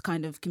fist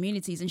kind of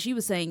communities. And she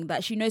was saying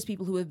that she knows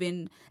people who have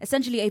been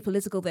essentially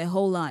apolitical their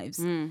whole lives.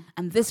 And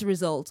this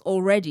result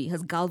already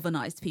has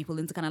galvanized people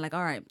into kind of like,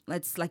 all right,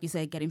 let's, like you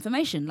say, get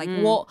information. Like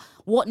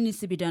what needs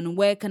to be done and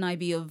where can I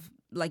be of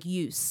like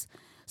use?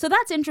 So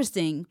that's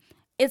interesting.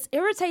 It's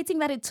irritating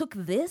that it took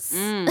this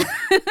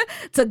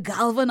to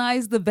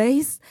galvanize the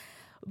base.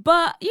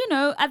 But,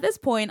 at this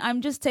point,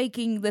 I'm just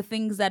taking the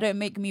things that don't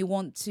make me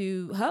want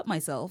to hurt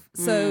myself.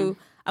 So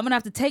I'm going to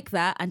have to take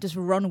that and just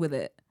run with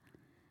it.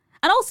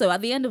 And also, at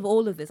the end of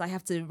all of this, I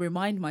have to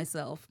remind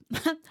myself,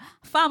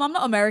 fam, I'm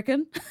not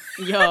American.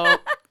 Yo,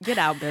 get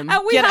out, Bim.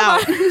 Get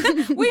out.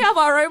 We have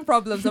our own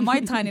problems on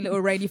my tiny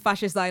little rainy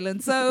fascist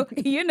island. So,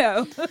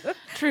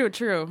 True.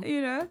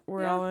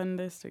 We're all in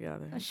this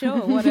together.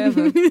 Sure,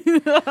 whatever.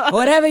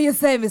 Whatever you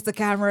say, Mr.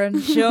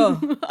 Cameron. Sure.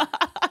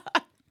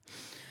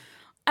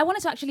 I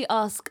wanted to actually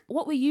ask,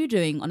 what were you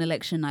doing on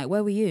election night?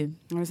 Where were you?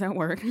 I was at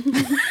work.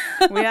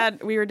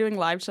 We were doing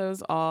live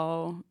shows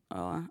all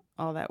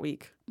that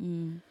week.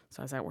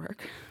 So I was at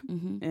work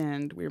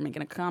and we were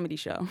making a comedy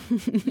show.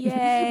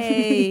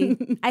 Yay.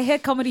 I hear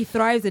comedy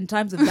thrives in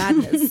times of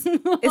badness.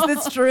 Is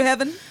this true,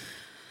 Heaven?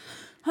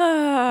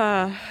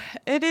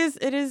 It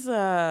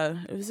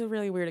was a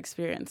really weird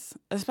experience,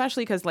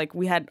 especially because like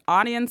we had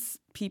audience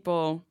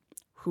people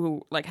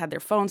who like had their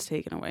phones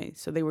taken away.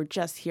 So they were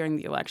just hearing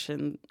the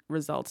election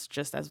results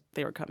just as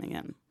they were coming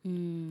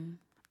in.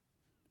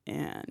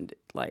 And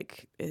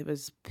like it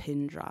was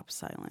pin drop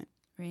silent.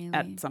 Really?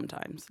 At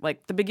sometimes.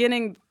 Like the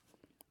beginning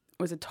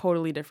was a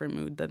totally different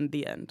mood than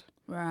the end.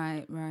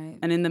 Right.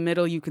 And in the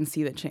middle you can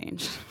see the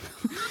change.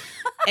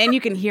 And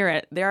you can hear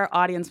it. There are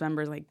audience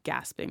members like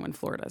gasping when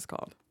Florida is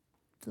called.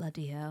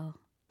 Bloody hell.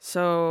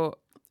 So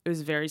it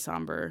was very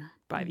somber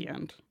by the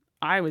end.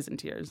 I was in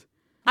tears.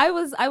 I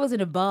was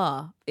in a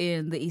bar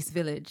in the East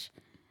Village,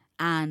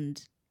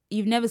 and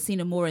you've never seen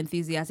a more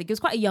enthusiastic. It was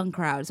quite a young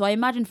crowd, so I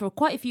imagine for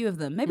quite a few of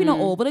them, maybe not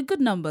all, but a good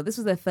number, this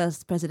was their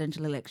first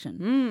presidential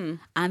election,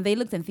 and they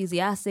looked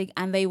enthusiastic,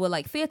 and they were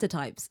like theatre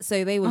types,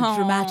 so they were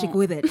dramatic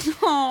with it,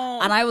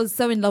 and I was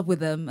so in love with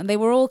them, and they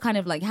were all kind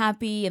of like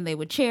happy, and they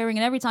were cheering,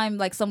 and every time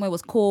like somewhere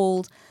was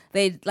called,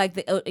 they like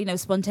the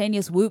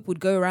spontaneous whoop would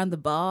go around the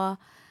bar,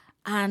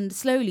 and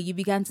slowly you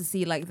began to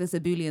see like this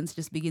ebullience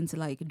just begin to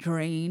like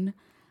drain.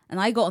 And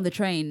I got on the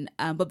train,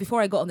 but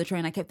before I got on the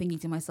train, I kept thinking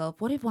to myself,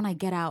 what if when I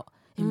get out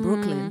in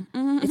Brooklyn,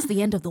 it's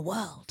the end of the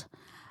world?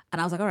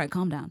 And I was like, all right,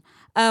 calm down.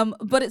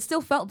 But it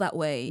still felt that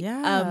way.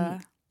 Yeah.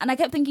 And I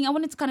kept thinking, I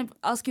wanted to kind of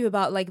ask you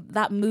about like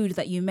that mood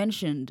that you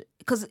mentioned,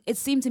 because it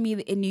seemed to me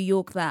that in New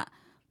York that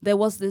there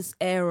was this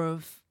air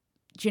of,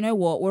 do you know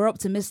what, we're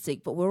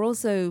optimistic, but we're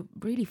also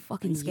really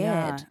fucking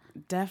scared.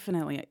 Yeah,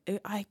 definitely.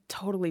 I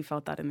totally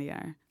felt that in the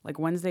air. Like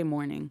Wednesday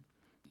morning.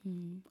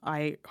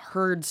 I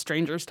heard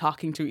strangers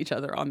talking to each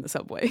other on the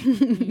subway.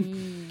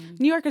 New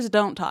Yorkers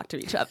don't talk to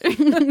each other.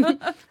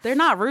 They're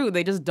not rude.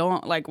 They just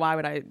don't. Like, why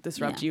would I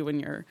disrupt you when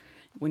you're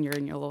in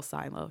your little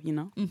silo, you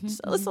know?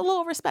 So it's a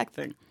little respect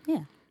thing.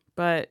 Yeah.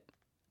 But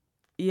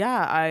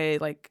yeah, I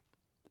like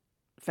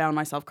found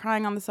myself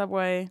crying on the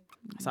subway.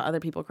 I saw other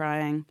people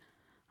crying.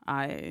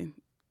 I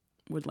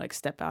would like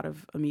step out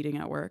of a meeting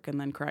at work and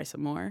then cry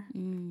some more.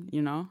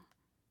 You know?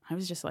 I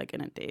was just like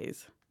in a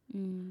daze.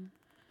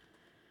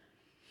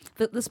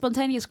 The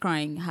spontaneous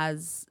crying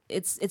has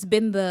it's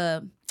been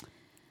the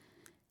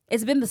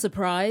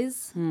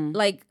surprise.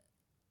 Like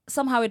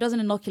somehow it doesn't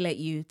inoculate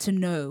you to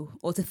know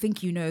or to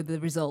think you know the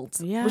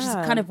results. Yeah. Which is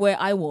kind of where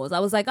I was. I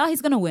was like,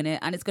 he's gonna win it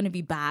and it's gonna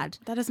be bad.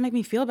 That doesn't make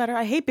me feel better.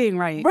 I hate being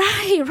right.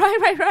 Right.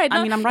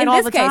 I mean, I'm right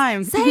all the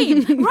time.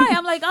 Same. Right.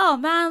 I'm like, oh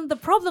man, the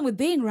problem with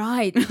being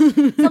right.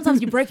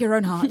 Sometimes you break your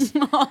own heart.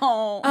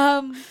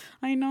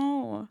 I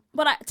know.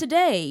 But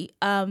today,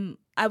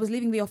 I was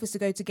leaving the office to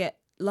go to get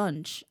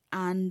lunch,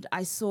 and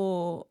I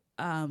saw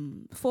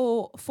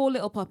four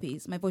little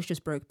puppies. My voice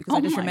just broke because I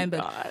just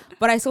remembered. God.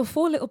 But I saw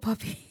 4 little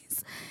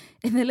puppies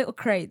in their little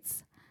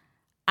crates,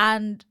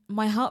 and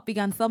my heart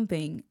began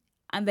thumping,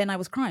 and then I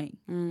was crying.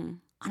 And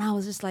I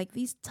was just like,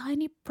 these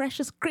tiny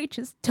precious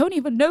creatures don't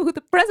even know who the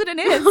president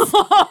is. They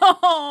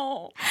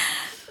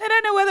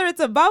don't know whether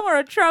it's Obama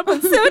or Trump,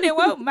 and soon it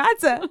won't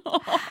matter.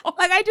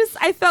 Like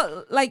I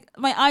felt like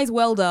my eyes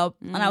welled up,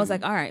 and I was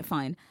like, all right,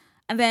 fine.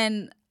 And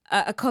then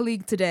a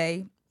colleague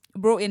today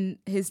brought in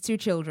his 2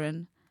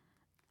 children,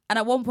 and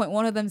at one point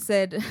one of them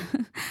said,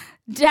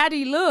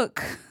 Daddy,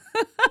 look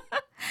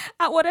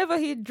at whatever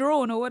he'd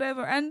drawn or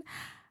whatever. And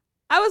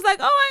I was like,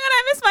 oh my God,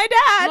 I miss my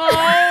dad.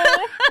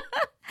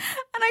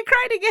 And I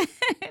cried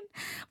again.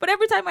 But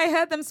every time I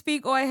heard them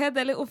speak or I heard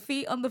their little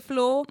feet on the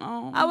floor,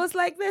 I was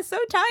like, they're so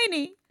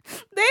tiny.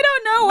 They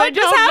don't know what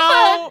just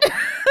happened.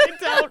 They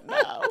don't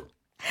know.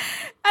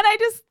 And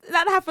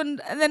that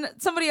happened. And then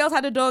somebody else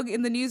had a dog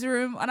in the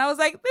newsroom. And I was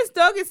like, this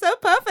dog is so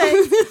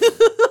perfect.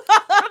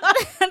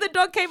 And the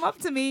dog came up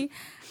to me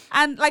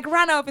and like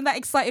ran up in that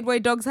excited way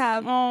dogs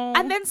have.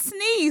 And then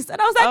sneezed.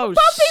 And I was like,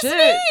 Puppy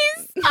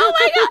sneezed. Oh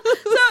my God.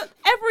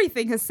 So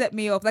everything has set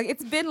me off. Like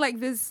it's been like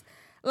this,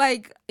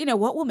 like, you know,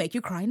 what will make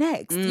you cry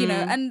next? You know,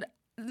 and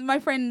my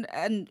friend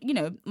and, you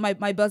know, my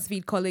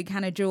BuzzFeed colleague,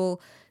 Hannah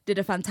Jewell, did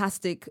a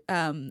fantastic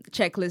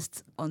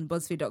checklist on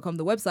BuzzFeed.com,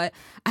 the website,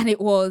 and it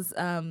was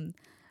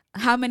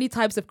how many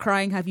types of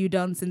crying have you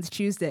done since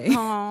Tuesday?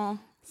 Oh,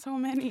 so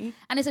many.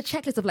 And it's a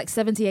checklist of like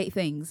 78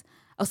 things,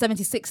 or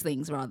 76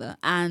 things rather.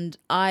 And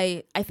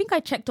I think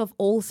I checked off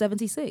all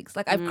 76.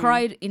 Like I've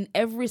cried in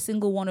every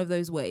single one of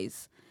those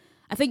ways.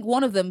 I think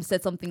one of them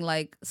said something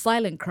like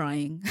silent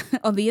crying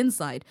on the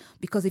inside,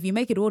 because if you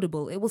make it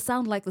audible, it will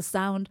sound like the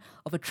sound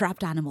of a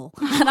trapped animal.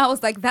 And I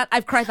was like,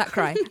 I've cried that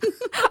cry.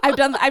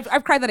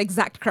 I've cried that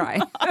exact cry.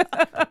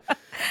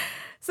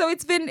 So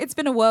it's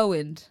been a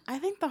whirlwind. I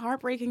think the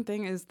heartbreaking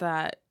thing is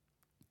that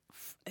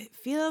it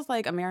feels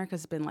like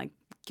America's been like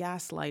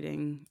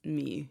gaslighting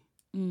me,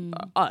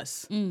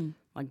 us,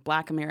 like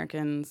Black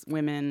Americans,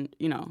 women,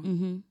 you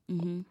know,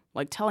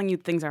 like telling you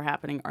things are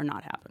happening or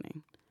not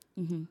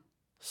happening.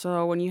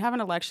 So when you have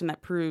an election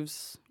that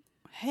proves,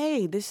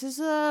 hey, this is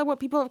what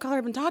people of color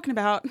have been talking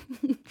about,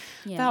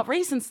 about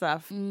race and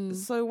stuff.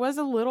 So it was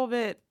a little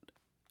bit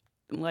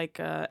like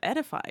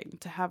edifying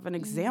to have an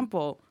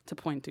example to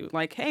point to.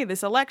 Like, hey,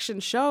 this election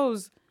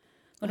shows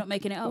we're not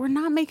making it up. We're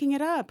not making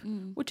it up,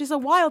 which is a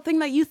wild thing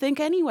that you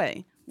think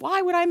anyway.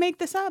 Why would I make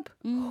this up?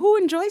 Who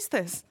enjoys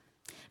this?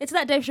 It's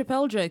that Dave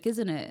Chappelle joke,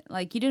 isn't it?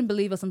 Like, you didn't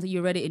believe us until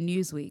you read it in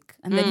Newsweek.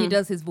 And then he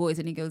does his voice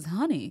and he goes,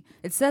 honey,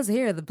 it says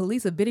here the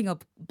police are beating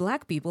up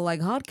Black people like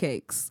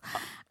hotcakes.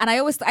 And I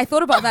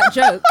thought about that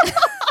joke.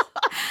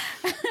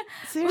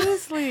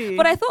 Seriously.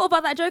 But I thought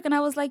about that joke and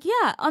I was like,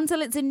 yeah,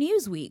 until it's in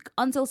Newsweek,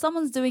 until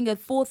someone's doing a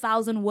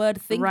 4,000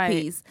 word think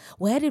piece.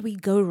 Where did we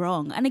go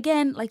wrong? And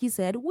again, like you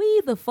said,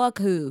 we the fuck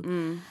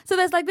who? So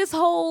there's like this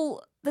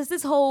whole there's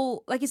this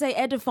whole, like you say,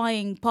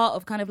 edifying part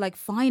of kind of like,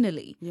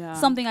 finally,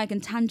 something I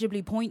can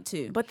tangibly point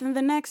to. But then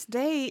the next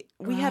day,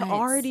 we had Right.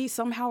 already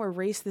somehow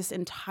erased this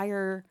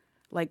entire,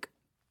 like,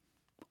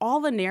 all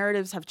the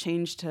narratives have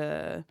changed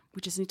to,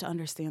 we just need to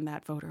understand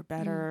that voter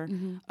better.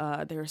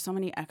 There are so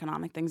many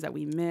economic things that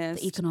we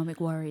missed. The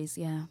economic worries,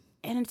 yeah.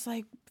 And it's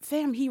like,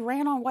 fam, he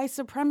ran on white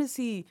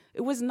supremacy.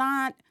 It was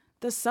not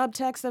the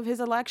subtext of his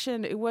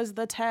election. It was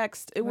the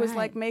text. It was Right.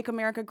 like, make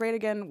America great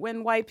again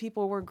when white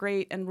people were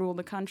great and ruled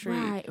the country.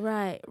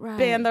 Right.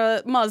 Ban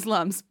the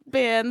Muslims.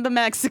 Ban the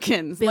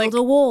Mexicans. Build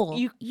a wall.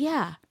 you-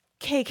 Yeah.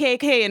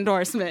 KKK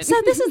endorsement. So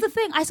this is the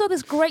thing. I saw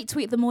this great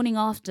tweet the morning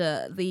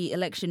after the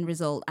election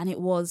result, and it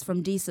was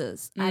from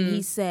Desus. And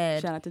he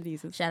said... Shout out to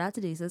Jesus. Shout out to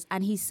Desus.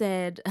 And he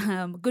said,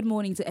 good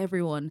morning to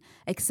everyone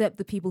except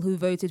the people who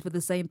voted for the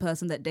same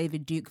person that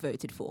David Duke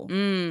voted for.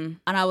 And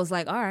I was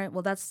like, all right,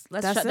 well, let's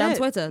shut down it.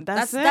 Twitter.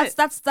 That's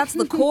That's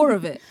the core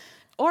of it.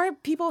 Or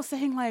people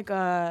saying like,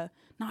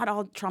 not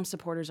all Trump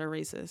supporters are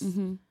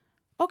racist.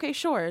 Okay,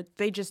 sure.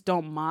 They just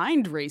don't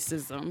mind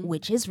racism,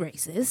 Which is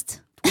racist.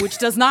 which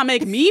does not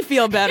make me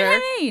feel better. You know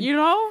what I mean? You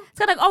know? It's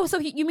kind of like, oh, so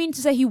you mean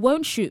to say he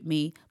won't shoot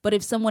me, but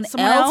if someone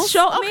Someone else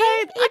shot me,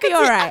 okay, he'd be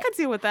all I right. could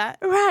deal with that.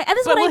 Right. And this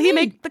is But what I will mean. he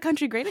make the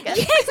country great again?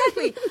 Yeah,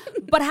 exactly.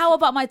 But how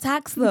about my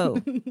tax though?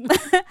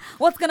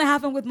 What's going to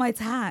happen with my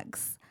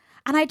tax?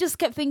 And I just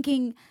kept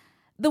thinking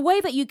the way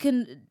that you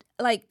can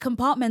like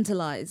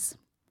compartmentalize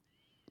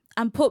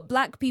and put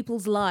black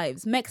people's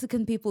lives,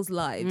 Mexican people's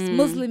lives,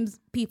 Muslims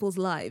people's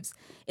lives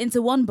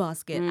into one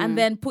basket and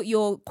then put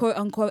your quote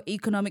unquote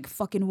economic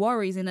fucking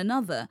worries in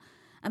another.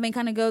 And then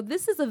kind of go,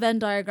 this is a Venn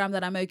diagram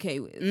that I'm okay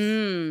with.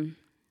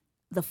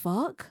 The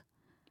fuck?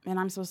 And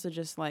I'm supposed to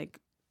just like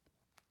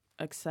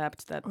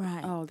accept that,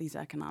 Right. oh, these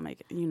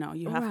economic, you know,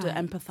 you have to Right.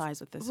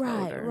 empathize with this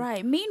voter.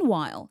 Right.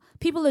 Meanwhile,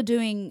 people are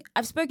doing.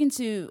 I've spoken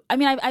to. I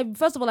mean, I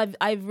first of all,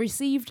 I've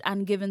received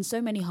and given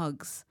so many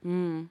hugs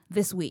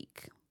this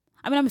week.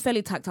 I mean, I'm a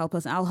fairly tactile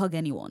person. I'll hug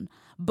anyone,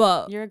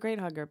 but You're a great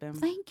hugger, Bim.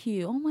 thank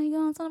you. Oh my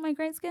god, it's one of my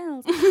great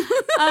skills.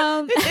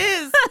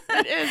 It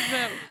is,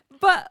 Bim.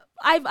 But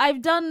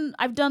I've done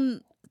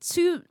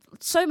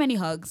so many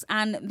hugs,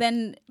 and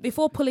then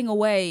before pulling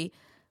away,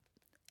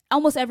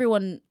 almost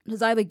everyone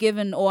has either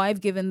given or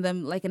I've given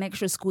them like an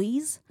extra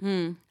squeeze,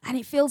 and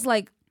it feels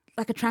like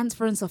a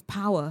transference of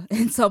power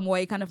in some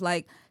way. Kind of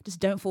like, just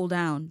don't fall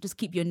down, just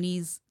keep your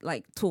knees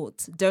like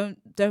taut, don't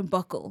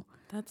buckle.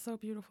 That's so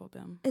beautiful,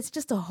 Bim. It's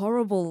just a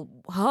horrible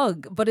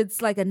hug, but it's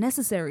like a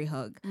necessary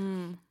hug.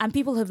 And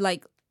people have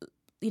like,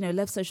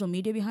 left social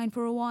media behind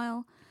for a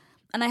while.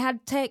 And I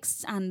had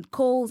texts and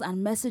calls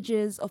and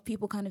messages of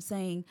people kind of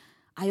saying,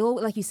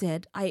 like you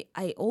said, I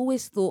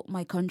always thought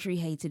my country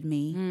hated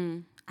me.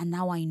 And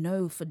now I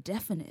know for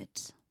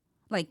definite.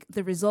 Like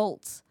the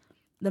results,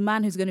 the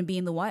man who's going to be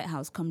in the White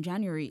House come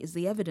January is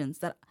the evidence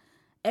that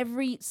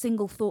every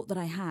single thought that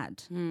I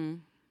had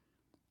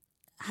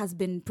has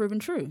been proven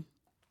true.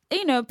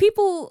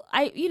 People,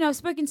 I've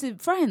spoken to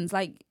friends,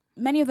 like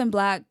many of them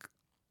Black,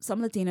 some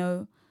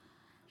Latino,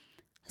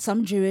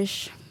 some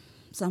Jewish,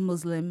 some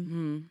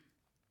Muslim.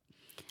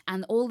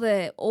 And all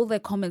their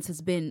comments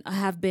have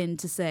been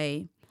to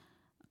say,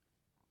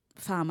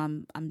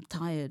 fam, I'm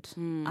tired.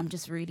 I'm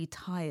just really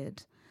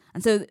tired.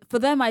 And so for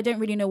them, I don't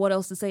really know what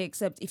else to say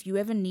except if you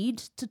ever need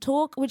to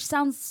talk, which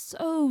sounds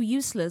so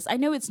useless. I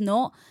know it's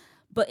not,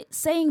 but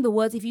saying the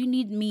words, if you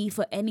need me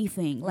for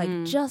anything,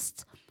 like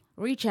just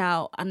reach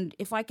out. And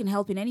if I can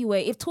help in any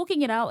way, if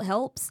talking it out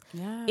helps,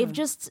 if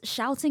just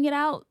shouting it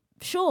out,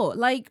 sure.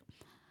 Like,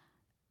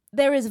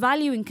 there is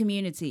value in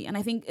community. And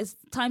I think it's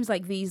times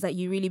like these that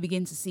you really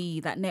begin to see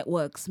that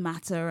networks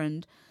matter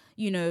and,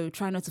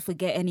 try not to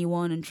forget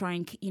anyone and try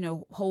and,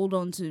 hold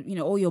on to,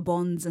 all your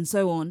bonds and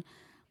so on.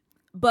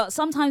 But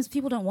sometimes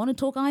people don't want to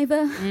talk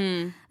either.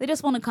 They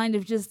just want to kind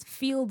of just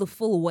feel the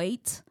full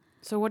weight.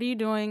 So what are you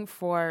doing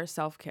for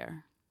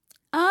self-care?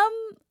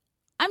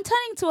 I'm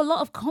turning to a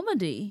lot of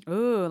comedy.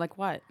 Ooh, like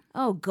what?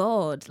 Oh,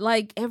 God.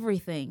 Like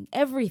everything.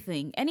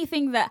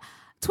 Anything that...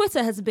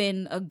 Twitter has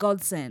been a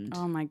godsend.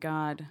 Oh, my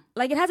God.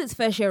 Like, it has its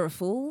fair share of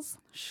fools.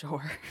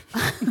 Sure.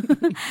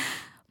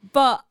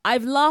 But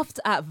I've laughed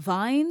at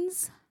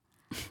Vines.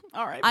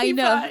 R.I.P. I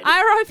know. Vine.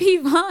 R.I.P.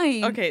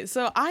 Vine. Okay,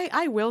 so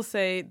I will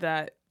say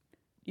that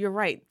you're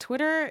right.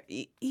 Twitter,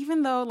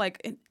 even though,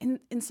 like,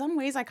 in some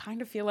ways, I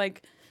kind of feel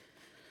like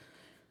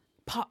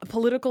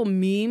political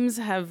memes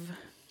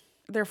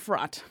they're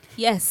fraught.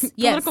 Yes.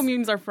 Political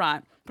memes are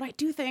fraught. But I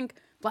do think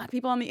Black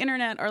people on the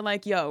internet are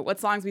like, yo, what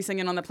songs we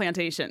singing on the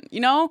plantation?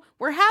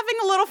 We're having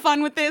a little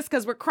fun with this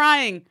because we're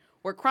crying.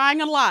 We're crying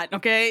a lot,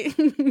 okay?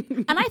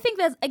 And I think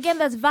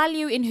there's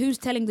value in who's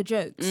telling the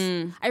jokes.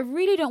 I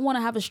really don't want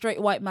to have a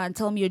straight white man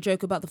tell me a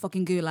joke about the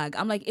fucking gulag.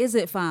 I'm like, is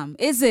it, fam?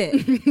 Is it?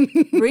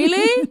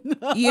 Really?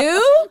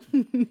 You're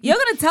going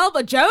to tell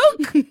a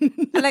joke?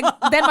 And like,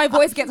 then my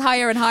voice gets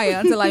higher and higher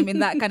until I'm in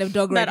that kind of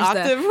dog That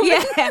register. octave.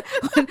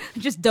 Yeah.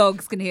 Just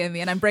dogs can hear me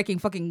and I'm breaking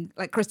fucking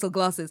like crystal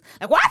glasses.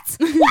 Like, what?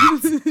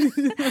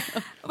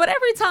 But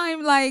every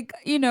time, like,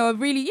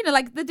 really,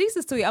 like the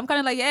Desus tweet, I'm kind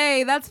of like,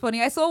 hey, that's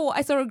funny. I saw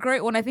a great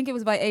great one. I think it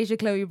was by Asia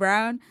Chloe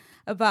Brown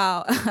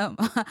about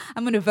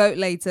I'm going to vote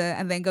later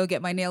and then go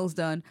get my nails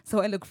done so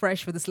I look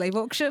fresh for the slave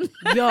auction.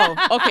 Yo,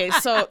 okay,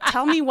 so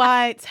tell me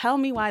why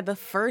the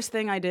first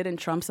thing I did in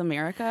Trump's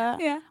America,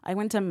 I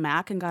went to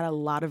MAC and got a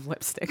lot of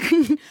lipstick.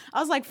 I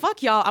was like,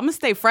 fuck y'all, I'm gonna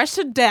stay fresh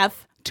to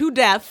death. To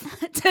death.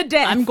 To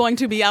death. I'm going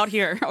to be out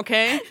here,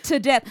 okay? To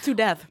death. To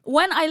death.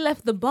 When I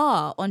left the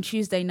bar on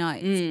Tuesday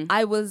night,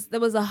 there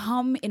was a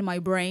hum in my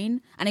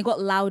brain and it got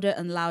louder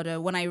and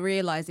louder when I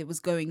realized it was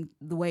going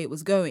the way it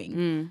was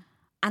going.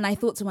 And I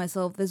thought to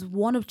myself, there's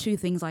one of two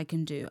things I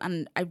can do.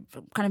 And I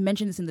kind of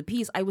mentioned this in the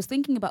piece. I was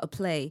thinking about a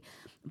play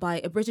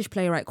by a British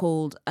playwright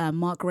called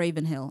Mark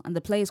Ravenhill. And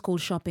the play is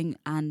called Shopping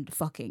and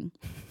Fucking.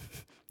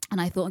 And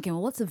I thought, okay,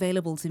 well, what's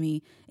available to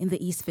me in the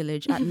East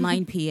Village at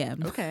 9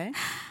 p.m.? Okay.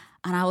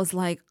 And I was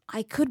like,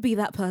 I could be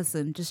that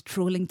person just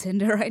trawling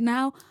Tinder right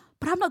now,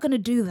 but I'm not going to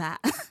do that.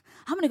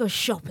 I'm going to go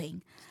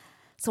shopping.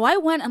 So I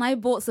went and I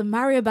bought some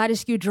Mario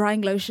Badescu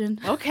drying lotion.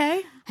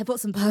 Okay. I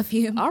bought some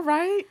perfume. All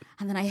right.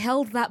 And then I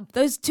held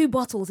those 2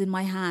 bottles in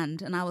my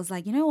hand. And I was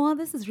like, you know what?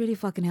 This is really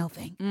fucking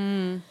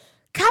helping.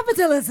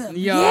 Capitalism.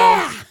 Yo.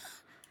 Yeah.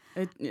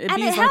 It be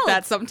like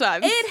that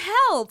sometimes. It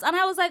helped. And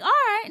I was like, all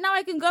right, now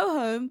I can go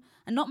home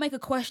and not make a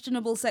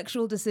questionable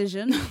sexual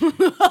decision.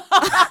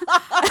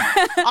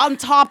 On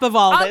top of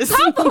all this.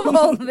 On top of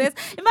all this.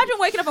 Imagine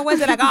waking up on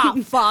Wednesday like,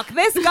 oh, fuck,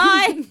 this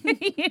guy.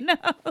 You know?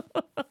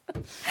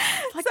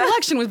 Like, the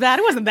election was bad.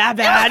 It wasn't that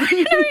bad.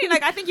 You know what I mean?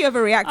 Like, I think you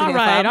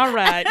overreacted. All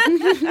right.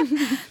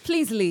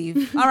 Please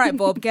leave. All right,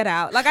 Bob, get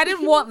out. Like, I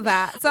didn't want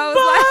that. So I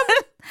was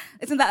like,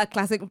 isn't that a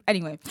classic?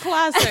 Anyway.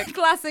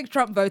 Classic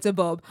Trump voter,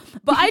 Bob.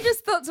 But I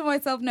just thought to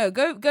myself, no,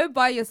 go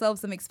buy yourself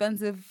some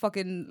expensive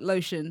fucking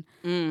lotion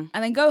and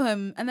then go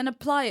home and then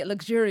apply it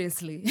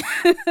luxuriously.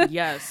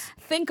 Yes.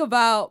 Think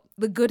about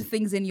the good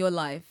things in your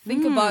life.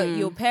 Think about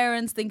your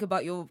parents. Think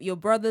about your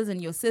brothers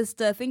and your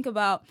sister. Think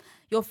about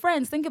your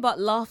friends. Think about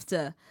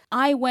laughter.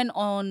 I went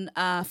on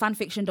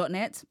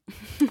fanfiction.net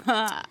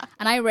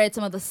and I read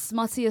some of the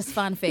smuttiest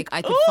fanfic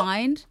I could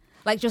find.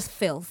 Like, just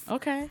filth.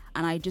 Okay.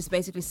 And I just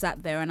basically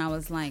sat there and I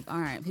was like,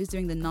 all right, who's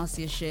doing the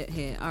nastiest shit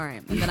here? All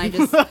right. And then I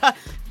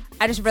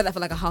just read that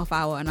for like a half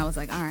hour and I was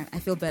like, all right, I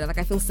feel better. Like,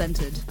 I feel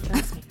centered.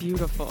 That's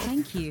beautiful.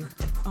 Thank you.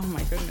 Oh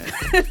my goodness.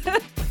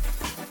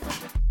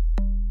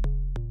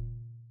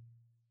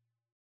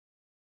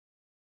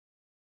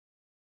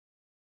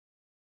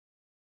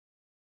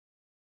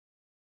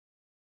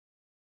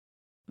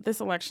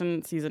 This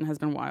election season has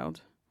been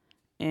wild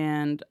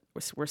and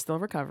we're still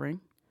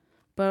recovering.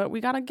 But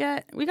we gotta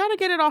get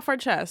it off our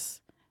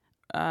chests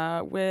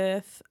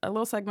with a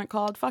little segment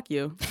called "Fuck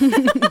You."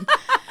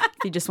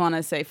 If you just want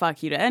to say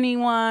 "fuck you" to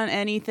anyone,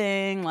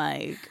 anything,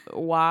 like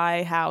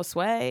why, how,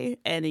 sway,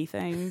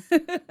 anything.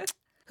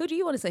 Who do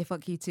you want to say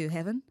 "fuck you" to,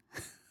 Heaven?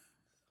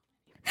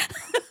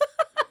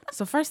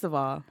 So first of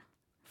all,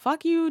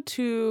 fuck you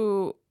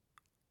to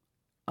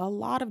a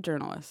lot of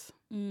journalists.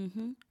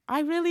 Mm-hmm.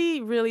 I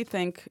really, really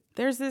think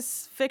there's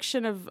this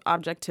fiction of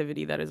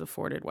objectivity that is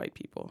afforded white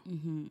people.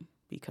 Mm-hmm.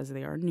 Because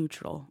they are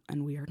neutral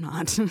and we are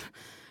not.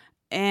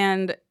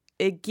 And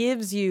it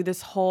gives you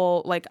this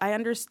whole, like, I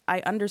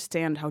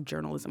understand how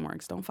journalism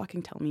works. Don't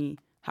fucking tell me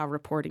how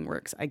reporting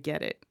works. I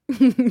get it.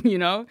 You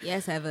know?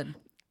 Yes, Evan.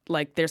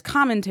 Like, there's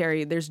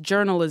commentary, there's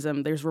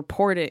journalism, there's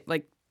reporting.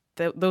 Like,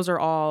 those are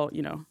all,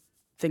 you know,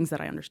 things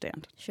that I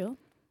understand. Sure.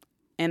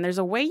 And there's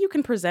a way you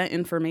can present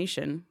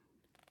information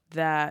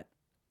that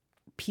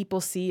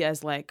people see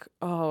as like,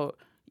 oh,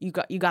 you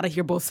got to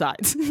hear both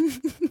sides.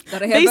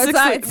 Gotta hear both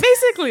sides.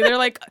 Basically, they're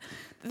like,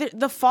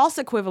 the false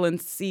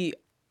equivalency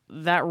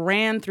that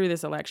ran through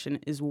this election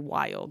is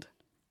wild.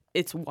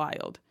 It's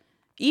wild.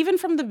 Even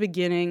from the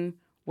beginning,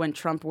 when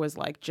Trump was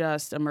like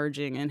just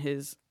emerging in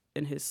his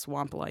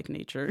swamp-like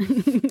nature,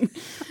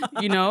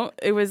 you know,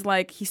 it was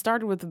like he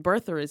started with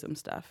birtherism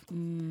stuff.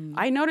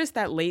 I noticed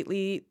that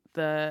lately,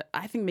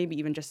 I think maybe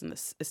even just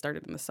it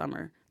started in the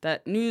summer,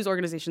 that news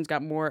organizations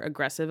got more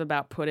aggressive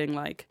about putting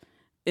like,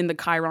 in the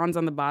chyrons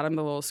on the bottom,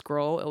 the little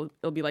scroll,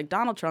 it'll be like,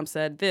 Donald Trump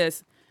said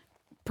this,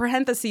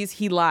 parentheses,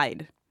 he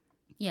lied.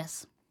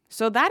 Yes.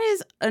 So that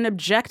is an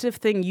objective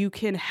thing you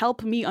can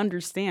help me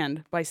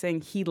understand by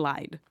saying he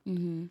lied.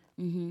 Mm-hmm.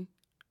 Mm-hmm.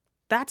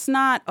 That's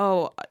not,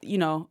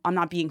 I'm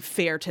not being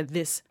fair to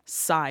this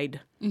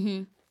side.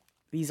 Mm-hmm.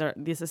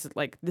 This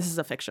is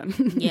a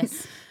fiction.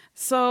 Yes.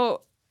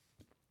 So,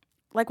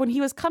 like, when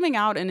he was coming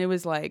out and it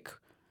was like,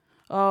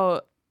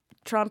 oh,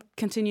 Trump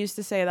continues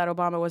to say that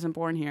Obama wasn't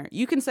born here.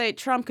 You can say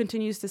Trump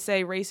continues to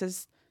say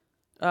racist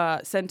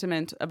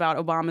sentiment about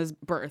Obama's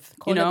birth.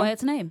 Call it by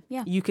its name.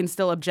 Yeah. You can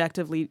still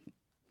objectively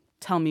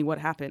tell me what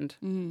happened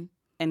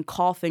and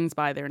call things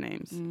by their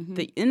names. Mm-hmm.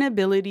 The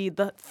inability,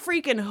 the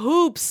freaking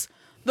hoops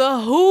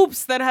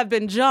that have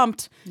been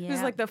jumped. Yeah.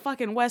 It's like the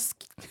fucking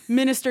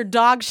Westminster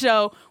dog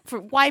show for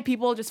white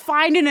people just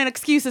finding an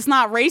excuse. It's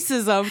not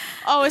racism.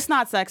 Oh, it's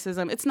not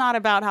sexism. It's not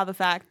about how the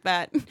fact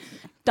that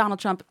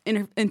Donald Trump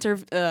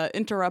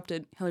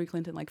interrupted Hillary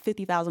Clinton like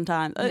 50,000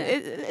 times. Yeah.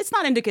 It's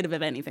not indicative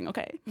of anything,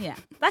 okay? Yeah.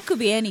 That could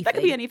be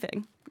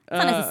anything.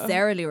 It's not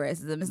necessarily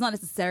racism. It's not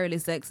necessarily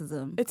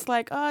sexism. It's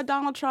like,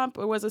 Donald Trump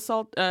was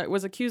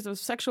accused of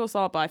sexual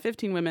assault by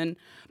 15 women,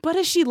 but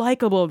is she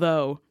likable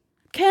though?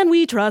 Can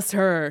we trust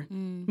her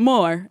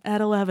more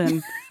at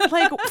 11?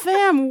 Like,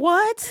 fam,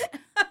 what?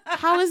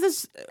 How is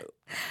this?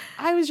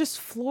 I was just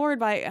floored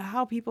by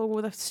how people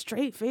with a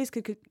straight face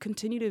could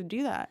continue to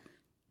do that.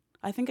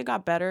 I think it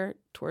got better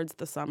towards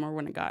the summer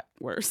when it got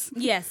worse.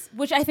 Yes,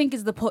 which I think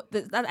is the point.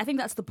 I think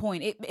that's the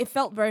point. It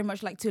felt very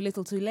much like too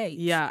little, too late.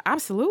 Yeah,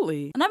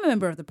 absolutely. And I'm a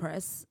member of the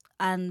press,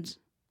 and,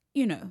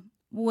 you know,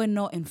 we're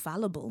not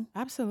infallible.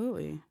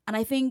 Absolutely. And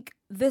I think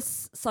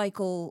this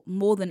cycle,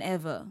 more than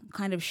ever,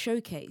 kind of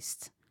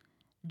showcased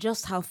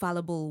just how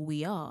fallible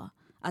we are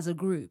as a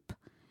group.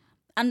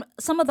 And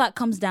some of that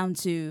comes down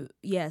to,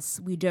 yes,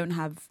 we don't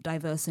have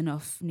diverse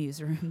enough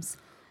newsrooms.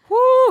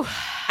 Woo!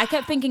 I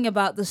kept thinking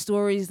about the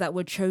stories that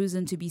were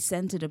chosen to be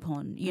centered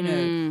upon, you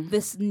know,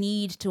 this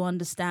need to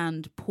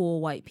understand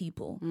poor white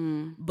people,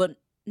 but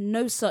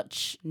no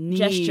such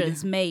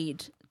gestures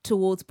made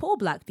towards poor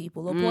black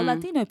people or poor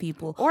Latino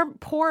people. Or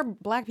poor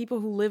black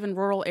people who live in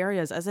rural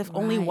areas, as if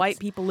only white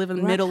people live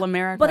in middle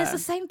America. But it's the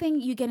same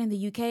thing you get in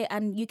the UK,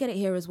 and you get it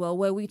here as well,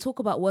 where we talk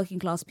about working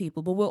class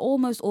people, but we're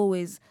almost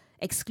always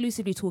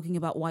exclusively talking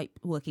about white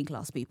working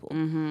class people.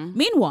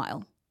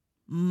 Meanwhile,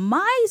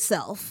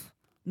 myself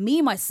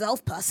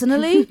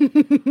personally,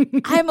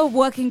 I'm a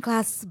working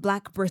class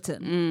black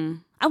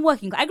Briton. I'm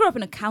working. I grew up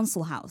in a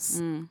council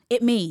house.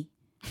 Me.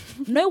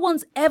 No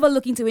one's ever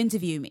looking to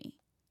interview me,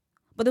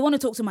 but they want to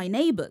talk to my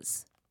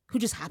neighbors who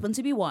just happen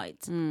to be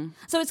white.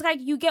 So it's like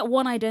you get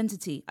one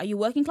identity. Are you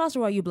working class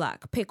or are you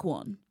black? Pick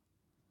one.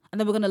 And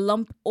then we're going to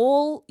lump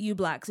all you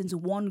blacks into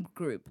one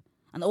group,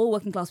 and all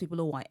working class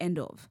people are white. End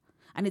of.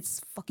 And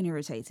it's fucking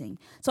irritating.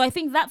 So I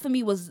think that for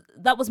me was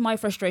my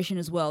frustration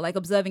as well, like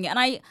observing it. And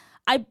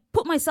I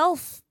put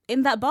myself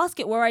in that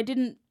basket where I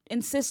didn't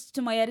insist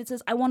to my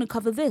editors, I want to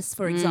cover this,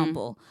 for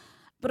example.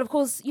 But of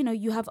course, you know,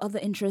 you have other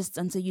interests,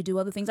 and so you do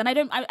other things. And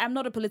I'm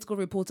not a political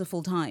reporter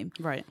full time.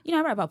 Right. You know,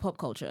 I write about pop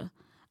culture,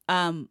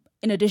 in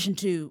addition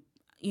to,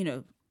 you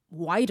know,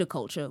 wider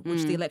culture,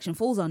 which the election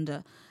falls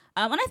under.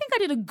 And I think I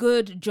did a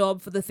good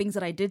job for the things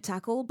that I did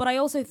tackle. But I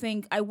also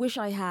think I wish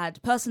I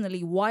had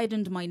personally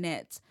widened my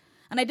net.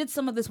 And I did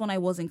some of this when I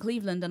was in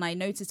Cleveland, and I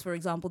noticed, for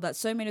example, that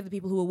so many of the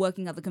people who were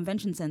working at the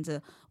convention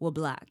center were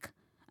black.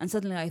 And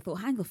suddenly I thought,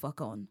 hang the fuck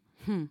on.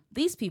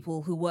 These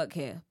people who work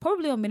here,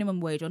 probably on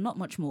minimum wage or not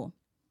much more,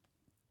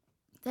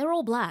 they're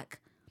all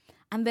black.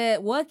 And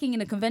they're working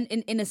in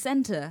in a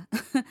center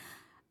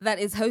that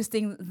is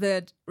hosting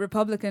the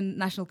Republican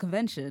National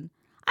Convention.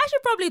 I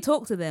should probably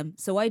talk to them.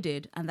 So I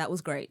did, and that was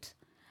great.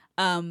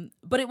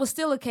 But it was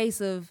still a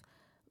case of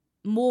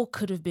more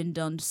could have been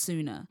done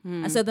sooner.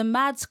 And so the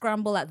mad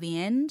scramble at the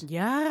end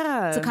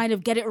to kind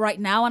of get it right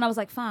now. And I was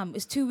like, fam,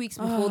 it's 2 weeks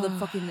before the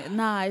fucking,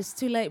 it's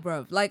too late,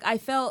 bro. Like I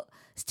felt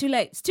it's too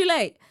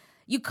late.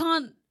 You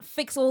can't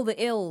fix all the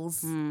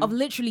ills of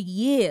literally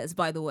years,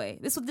 by the way.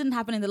 This didn't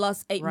happen in the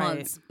last 8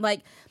 months.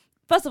 Like,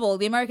 first of all,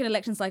 the American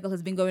election cycle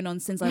has been going on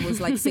since I was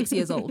like 6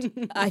 years old.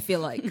 I feel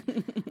like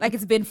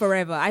it's been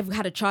forever. I've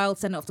had a child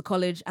sent off to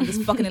college, and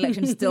this fucking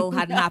election still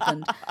hadn't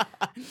happened.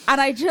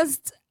 And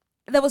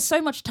there was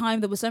so much time,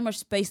 there was so much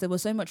space, there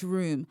was so much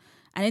room.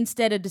 And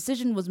instead a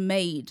decision was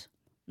made,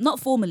 not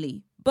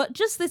formally, but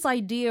just this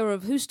idea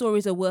of whose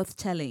stories are worth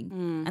telling,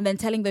 and then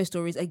telling those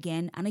stories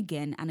again and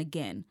again and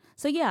again.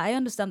 So yeah, I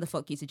understand the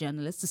fuck you to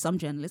journalists, to some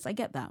journalists, I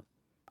get that.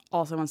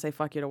 Also want to say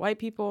fuck you to white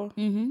people.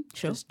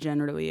 Sure. Just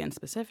generally and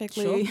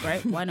specifically. Sure,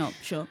 right? Why not?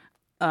 Sure.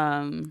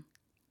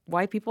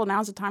 White people,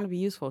 now's the time to be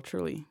useful,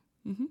 truly.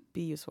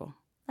 Be useful.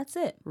 That's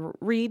it.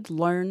 Read,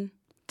 learn.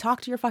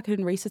 Talk to your fucking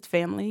racist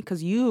family,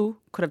 because you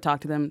could have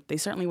talked to them. They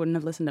certainly wouldn't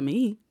have listened to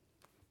me.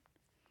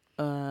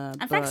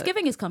 And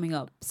Thanksgiving is coming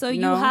up. So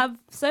you have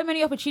so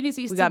many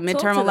opportunities to talk to them. We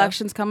got midterm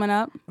elections coming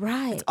up.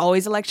 Right. It's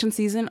always election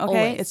season, okay?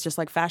 Always. It's just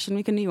like Fashion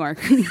Week in New York.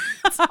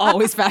 It's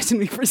always Fashion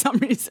Week for some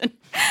reason.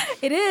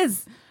 It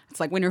is. It's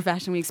like Winter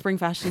Fashion Week, Spring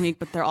Fashion Week,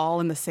 but they're all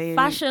in the same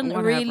Fashion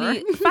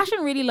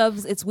really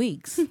loves its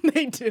weeks.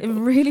 They do. It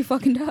really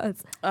fucking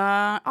does.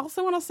 I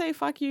also want to say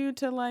fuck you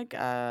to like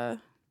I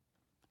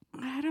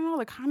don't know,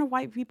 the kind of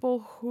white people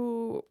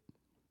who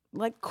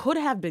like could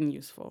have been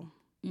useful.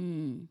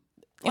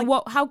 Like,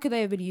 how could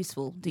they have been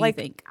useful, do you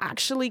think?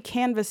 Actually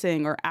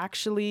canvassing, or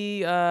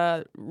actually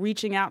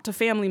reaching out to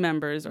family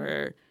members,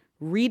 or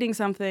reading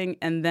something,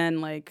 and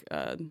then like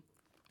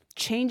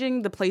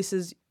changing the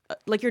places,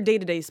 like your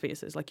day-to-day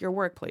spaces, like your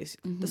workplace,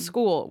 the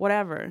school,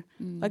 whatever.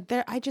 Like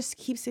I just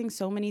keep seeing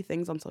so many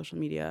things on social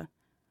media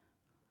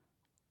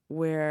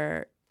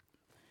where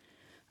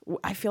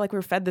I feel like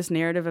we're fed this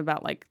narrative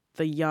about like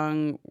the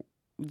young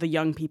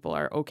people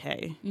are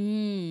okay,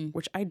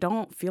 which I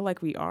don't feel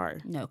like we are.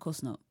 No, of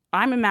course not.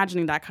 I'm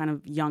imagining that kind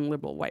of young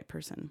liberal white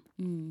person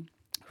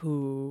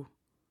who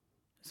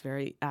is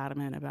very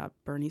adamant about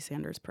Bernie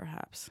Sanders,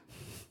 perhaps.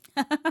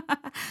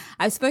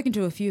 I've spoken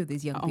to a few of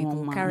these young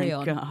people. Oh my Carry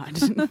on.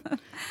 God.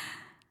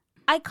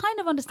 I kind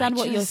of understand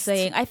what you're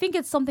saying. I think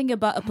it's something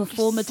about a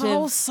performative,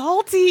 so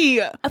salty.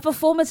 A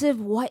performative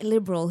white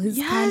liberal who's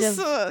kind of,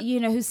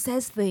 who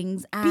says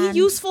things and be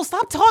useful.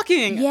 Stop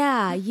talking.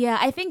 Yeah.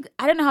 I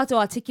don't know how to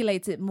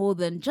articulate it more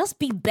than just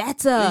be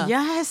better.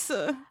 Yes.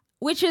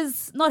 Which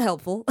is not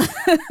helpful.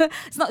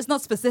 It's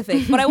not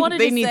specific, but I wanted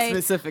to say... They need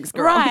specifics,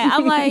 girl. Right,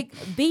 I'm like,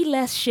 be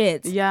less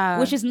shit. Yeah.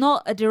 Which is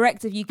not a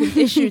directive you can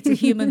issue to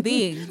human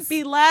beings.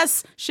 Be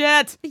less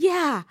shit.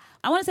 Yeah.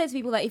 I want to say to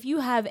people that if you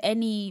have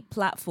any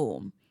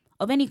platform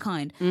of any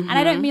kind, and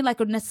I don't mean like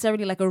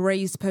necessarily like a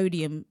raised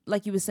podium,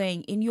 like you were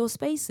saying, in your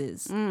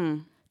spaces,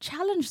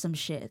 challenge some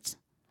shit.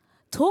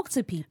 Talk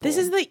to people. This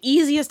is the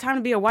easiest time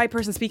to be a white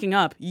person speaking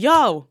up.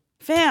 Yo,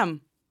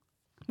 fam.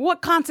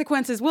 What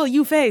consequences will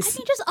you face? I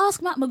mean, just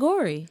ask Matt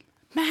McGorry.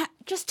 Matt,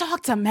 just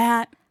talk to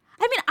Matt.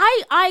 I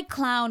mean, I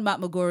clown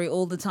Matt McGorry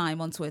all the time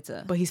on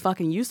Twitter. But he's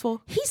fucking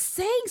useful. He's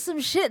saying some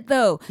shit,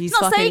 though. He's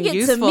not saying it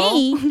useful. to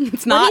me.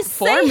 It's not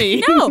for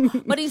me. No,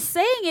 but he's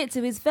saying it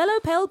to his fellow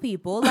pale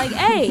people. Like,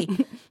 hey,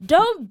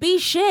 don't be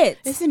shit.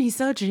 Isn't he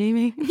so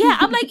dreamy? Yeah,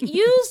 I'm like,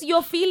 use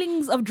your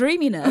feelings of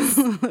dreaminess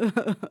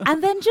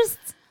and then just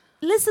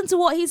listen to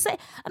what he's saying.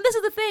 And this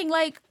is the thing.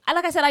 Like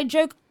I said, I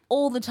joke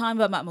all the time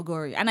about Matt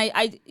McGorry, and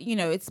I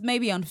it's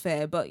maybe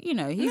unfair, but he's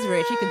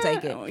rich, he can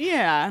take it.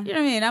 Yeah, you know what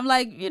I mean. I'm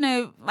like,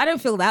 I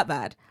don't feel that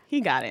bad. He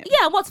got it.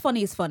 Yeah, what's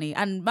funny is funny,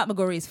 and Matt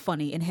McGorry is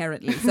funny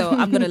inherently, so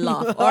I'm gonna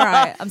laugh. All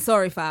right, I'm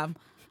sorry, fam.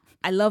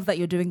 I love that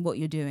you're doing what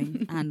you're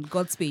doing, and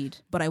Godspeed,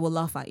 but I will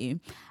laugh at you.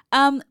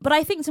 But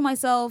I think to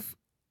myself,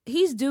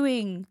 he's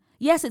doing.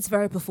 Yes, it's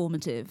very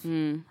performative,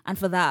 and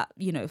for that,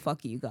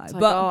 fuck you guys.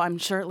 Like, but I'm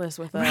shirtless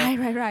with a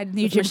right,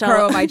 new Jim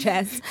Crow on my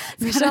chest.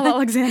 Michelle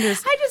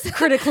Alexander's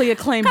critically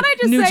acclaimed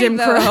new Jim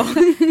Crow.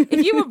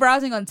 If you were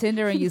browsing on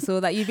Tinder and you saw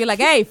that, you'd be like,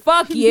 "Hey,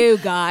 fuck you,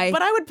 guy."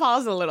 But I would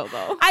pause a little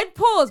though. I'd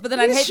pause, but then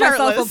I'd hate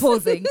myself for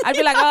pausing. I'd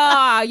be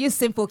like, you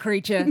simple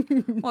creature.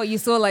 What, you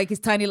saw like his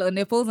tiny little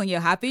nipples and you're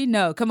happy?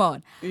 No, come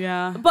on.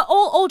 Yeah. But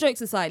all jokes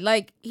aside,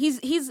 like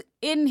he's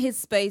in his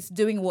space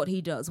doing what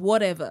he does,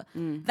 whatever.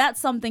 That's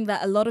something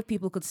that a lot of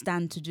people could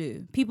stand to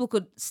do. People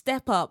could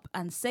step up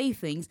and say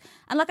things.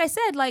 And like I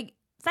said, like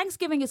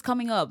Thanksgiving is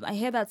coming up. I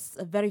hear that's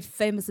a very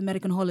famous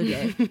American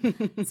holiday.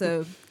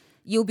 So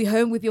you'll be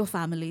home with your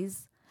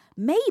families.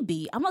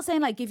 Maybe, I'm not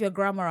saying like give your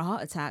grandma a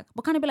heart attack,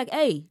 but kind of be like,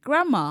 hey,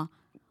 grandma,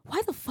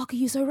 why the fuck are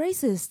you so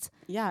racist?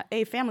 Yeah,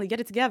 hey, family, get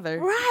it together.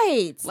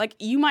 Right. Like,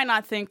 you might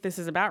not think this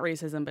is about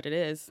racism, but it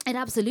is. It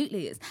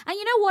absolutely is. And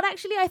you know what,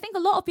 actually, I think a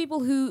lot of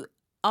people who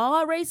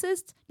are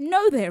racist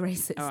know they're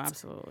racist. Oh,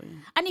 absolutely.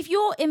 And if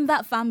you're in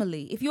that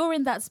family, if you're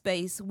in that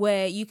space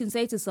where you can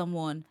say to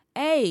someone,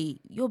 hey,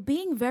 you're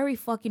being very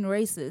fucking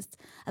racist,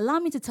 allow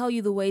me to tell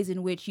you the ways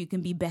in which you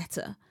can be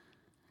better.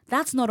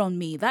 That's not on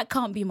me. That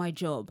can't be my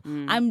job.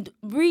 I'm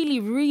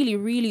really, really,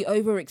 really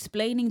over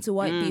explaining to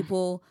white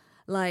people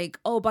like,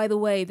 oh, by the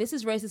way, this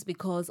is racist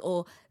because,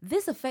 or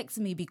this affects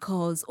me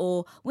because,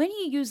 or when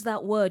you use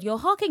that word, you're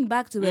harking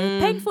back to a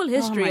painful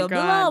history of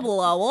blah,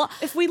 blah, blah.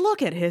 If we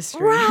look at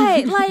history.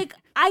 Right. Like,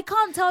 I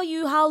can't tell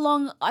you how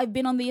long I've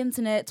been on the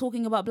internet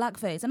talking about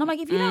blackface. And I'm like,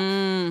 if you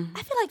don't,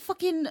 I feel like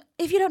fucking,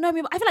 if you don't know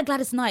me, I feel like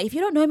Gladys Knight. If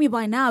you don't know me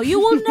by now, you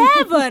will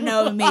never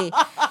know me.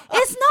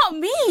 It's not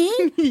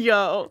me.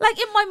 Yo. Like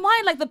in my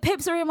mind, like the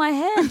pips are in my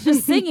head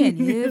just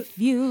singing, if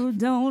you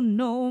don't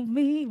know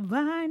me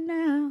by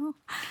now.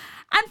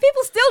 And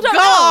people still don't know.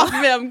 Go off,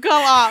 Mim. Go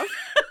off.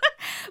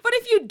 But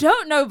if you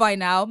don't know by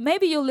now,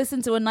 maybe you'll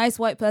listen to a nice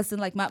white person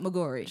like Matt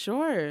McGorry.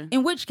 Sure.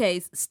 In which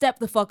case, step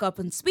the fuck up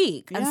and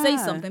speak and say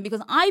something.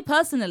 Because I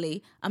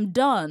personally am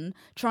done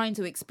trying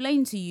to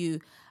explain to you,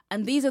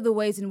 and these are the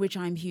ways in which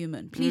I'm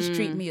human. Please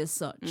treat me as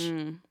such.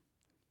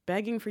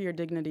 Begging for your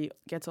dignity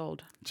gets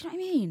old. Do you know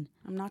what I mean?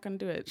 I'm not going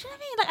to do it. Do you know what I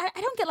mean? Like,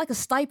 I don't get like a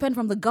stipend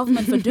from the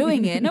government for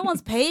doing it. No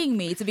one's paying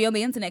me to be on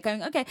the internet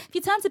going, okay, if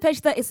you turn to page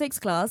 36,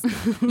 class,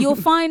 you'll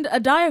find a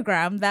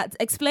diagram that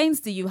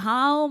explains to you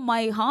how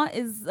my heart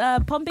is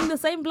pumping the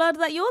same blood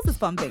that yours is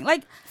pumping.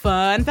 Like,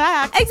 fun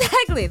fact.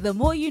 Exactly. The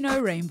more you know,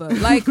 Rainbow.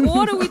 Like,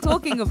 what are we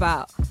talking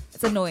about?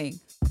 It's annoying.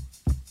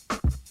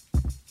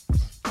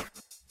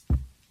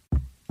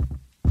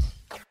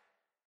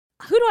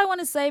 Who do I want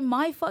to say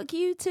my fuck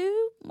you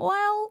to?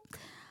 Well,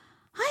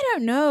 I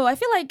don't know. I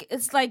feel like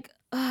it's like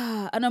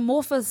an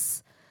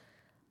amorphous,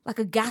 like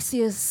a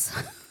gaseous,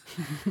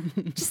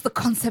 just the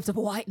concept of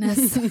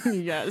whiteness.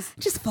 Yes.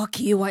 Just fuck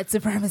you, white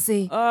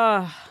supremacy.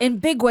 In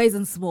big ways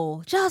and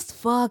small. Just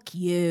fuck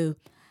you.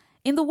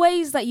 In the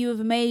ways that you have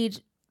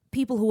made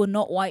people who are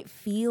not white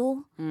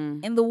feel.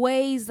 In the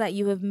ways that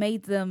you have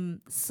made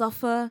them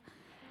suffer.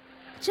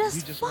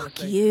 Just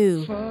fuck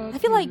you. I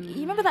feel like,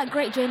 you remember that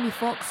great Jamie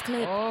Foxx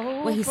clip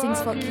where he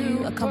sings fuck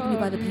you accompanied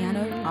by the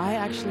piano? I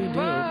actually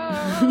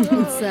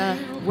do. It's,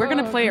 we're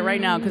going to play it right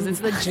now because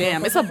it's the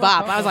jam. It's a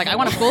bop. I was like, I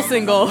want a full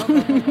single.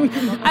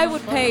 I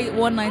would pay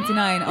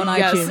 $1.99 on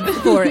iTunes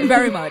for it,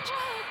 very much.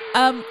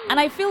 And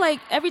I feel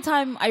like every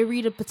time I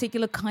read a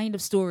particular kind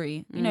of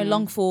story, you know,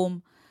 long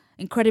form,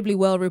 incredibly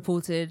well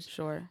reported.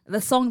 Sure.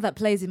 The song that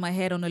plays in my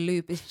head on a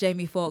loop is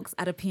Jamie Foxx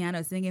at a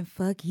piano singing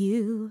 "Fuck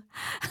you,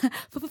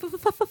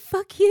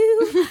 fuck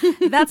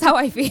you." That's how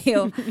I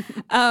feel.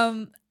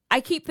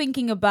 I keep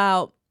thinking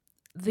about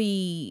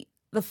the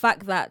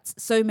fact that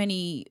so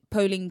many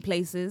polling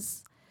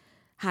places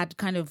had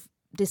kind of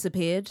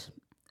disappeared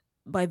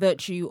by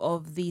virtue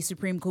of the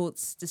Supreme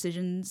Court's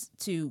decisions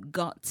to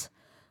gut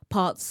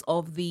parts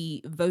of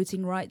the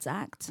Voting Rights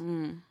Act.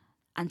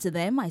 And to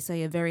them, I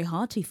say a very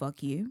hearty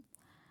fuck you,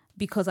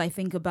 because I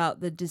think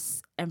about the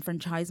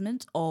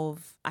disenfranchisement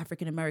of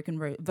African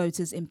American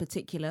voters in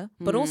particular,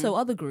 but also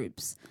other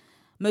groups,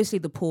 mostly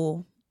the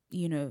poor.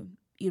 You know,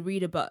 you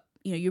read about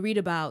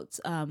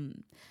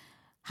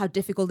how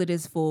difficult it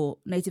is for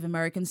Native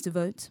Americans to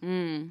vote.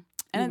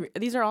 And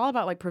these are all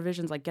about like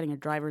provisions like getting a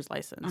driver's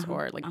license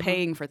or like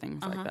paying for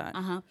things like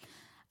that.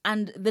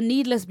 And the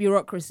needless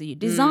bureaucracy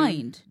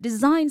designed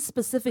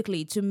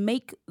specifically to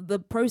make the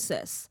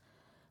process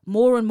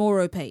more and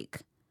more opaque.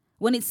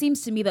 When it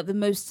seems to me that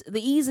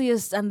the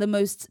easiest and the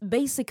most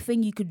basic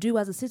thing you could do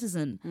as a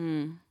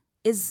citizen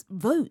is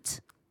vote.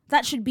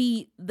 That should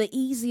be the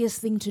easiest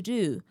thing to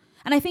do.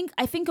 And I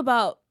think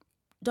about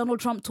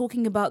Donald Trump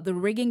talking about the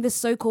rigging,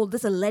 this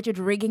alleged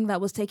rigging that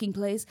was taking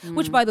place,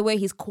 which, by the way,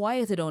 he's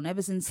quieted on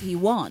ever since he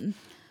won.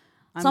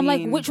 So I'm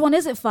like, which one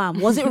is it, fam?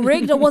 Was it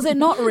rigged or was it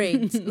not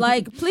rigged?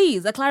 Like,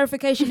 please, a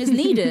clarification is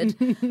needed.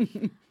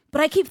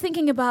 But I keep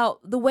thinking about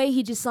the way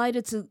he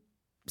decided to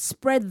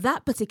spread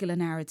that particular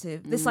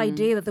narrative, this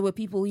idea that there were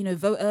people,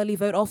 vote early,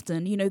 vote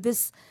often,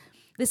 this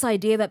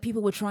idea that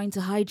people were trying to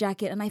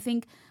hijack it. And I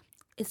think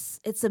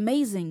it's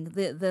amazing.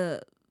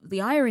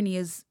 The irony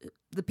is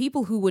the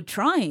people who were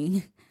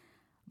trying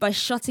by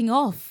shutting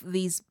off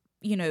these,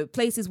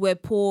 places where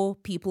poor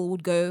people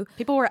would go.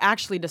 People were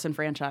actually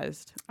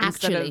disenfranchised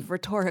instead of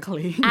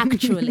rhetorically.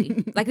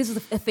 Actually. Like, this is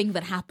a thing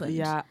that happened.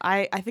 Yeah.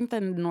 I think the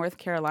North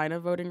Carolina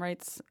voting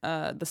rights,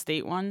 the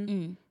state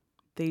one,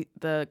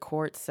 the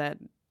court said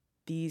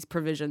these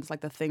provisions,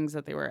 like the things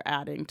that they were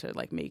adding to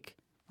like make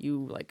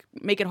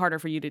it harder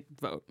for you to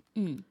vote,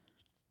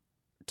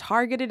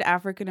 targeted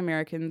African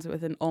Americans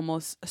with an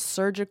almost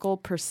surgical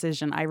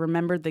precision. I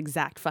remembered the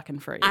exact fucking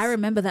phrase. I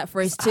remember that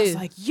phrase too. I was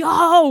like,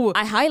 yo,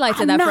 I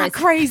highlighted that not phrase.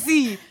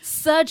 Crazy.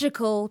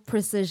 Surgical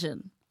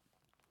precision.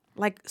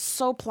 Like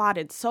so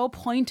plotted, so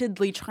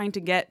pointedly trying to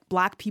get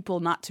Black people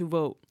not to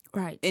vote.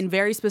 Right. In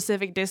very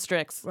specific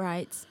districts.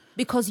 Right.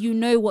 Because you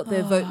know what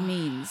their vote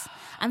means.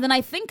 And then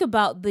I think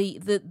about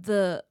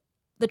the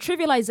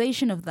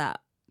trivialization of that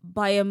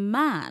by a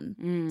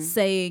man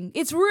saying,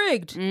 it's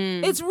rigged.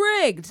 It's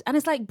rigged. And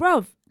it's like,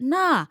 bruv,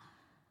 nah.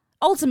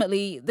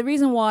 Ultimately, the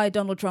reason why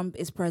Donald Trump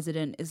is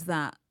president is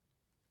that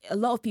a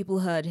lot of people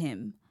heard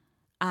him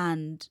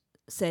and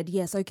said,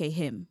 yes, okay,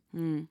 him.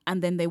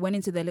 And then they went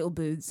into their little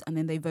booths and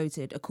then they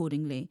voted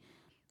accordingly.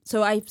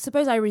 So I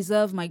suppose I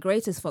reserve my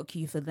greatest fuck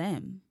you for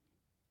them.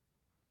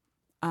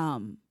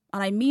 And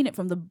I mean it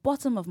from the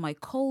bottom of my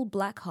cold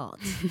black heart.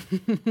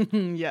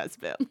 Yes,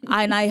 Bill.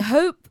 And I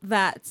hope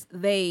that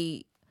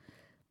they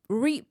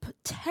reap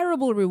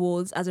terrible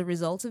rewards as a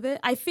result of it.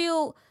 I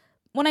feel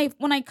when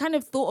I kind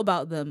of thought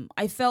about them,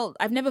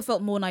 I've never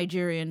felt more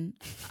Nigerian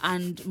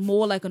and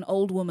more like an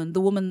old woman,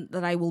 the woman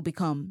that I will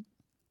become.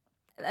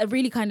 A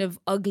really kind of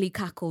ugly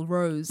cackle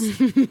rose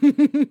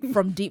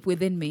from deep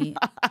within me.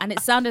 And it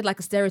sounded like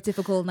a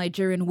stereotypical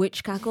Nigerian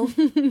witch cackle.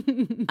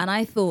 And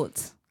I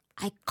thought,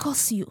 I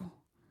curse you.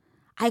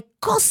 I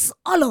curse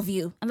all of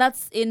you. And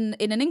that's in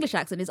an English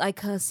accent is I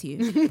curse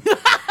you.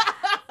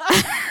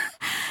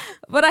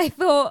 But I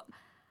thought,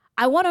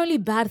 I want only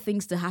bad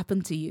things to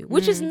happen to you,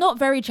 which is not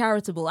very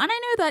charitable. And I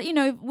know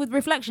that, with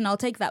reflection, I'll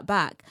take that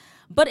back.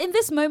 But in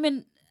this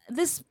moment,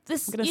 this I'm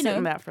going to sit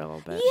in that for a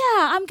little bit.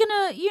 Yeah, I'm going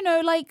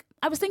to,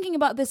 I was thinking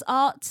about this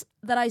art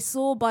that I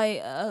saw by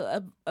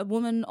a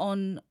woman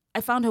I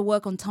found her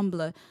work on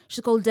Tumblr.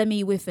 She's called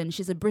Demi Whiffen.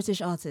 She's a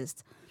British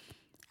artist.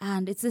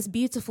 And it's this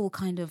beautiful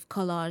kind of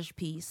collage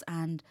piece,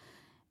 and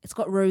it's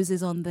got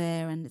roses on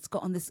there, and it's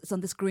on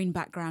this green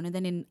background, and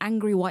then in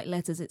angry white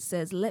letters it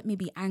says, "Let me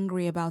be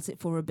angry about it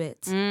for a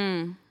bit."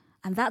 And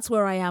that's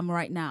where I am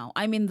right now.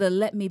 I'm in the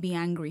let me be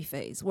angry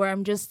phase, where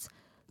I'm just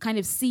kind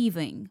of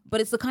seething,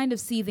 but it's the kind of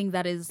seething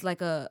that is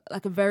like a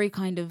very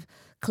kind of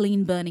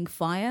clean burning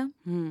fire.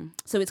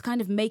 So it's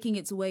kind of making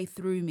its way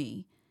through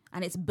me,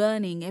 and it's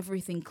burning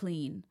everything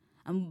clean.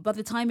 And by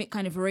the time it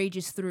kind of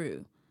rages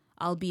through,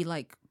 I'll be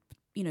like,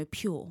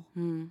 pure.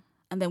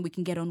 And then we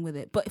can get on with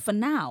it. But for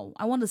now,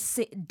 I want to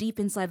sit deep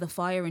inside the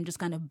fire and just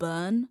kind of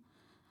burn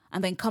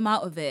and then come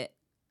out of it,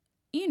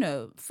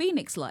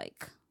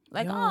 Phoenix-like.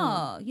 Like,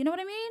 you know what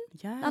I mean?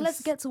 Yes. Now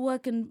let's get to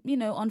work and,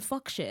 on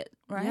fuck shit,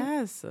 right?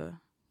 Yes.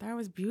 That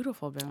was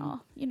beautiful,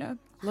 Bill. Oh,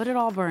 Let it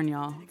all burn,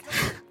 y'all.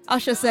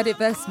 Usher said it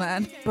best,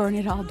 man. Burn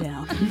it all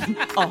down.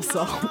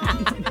 Also.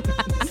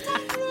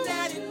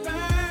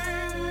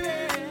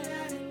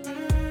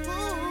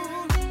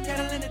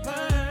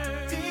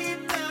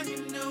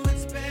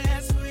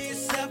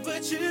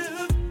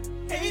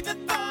 Hate the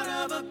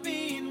thought of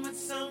being with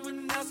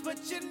someone else, but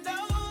you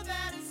know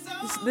that it's so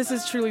This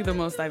is truly the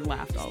most I've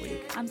laughed all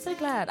week. I'm so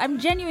glad. I'm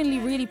genuinely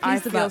really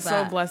pleased about that. I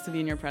feel so blessed to be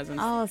in your presence.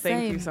 Oh,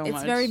 Thank you so much.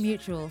 It's very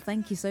mutual.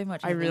 Thank you so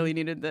much. I really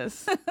needed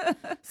this.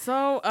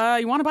 So,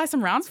 you want to buy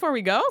some rounds before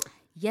we go?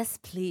 Yes,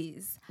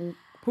 please.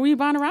 Who are you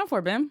buying around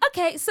for, Bim?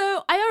 Okay,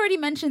 so I already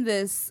mentioned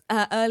this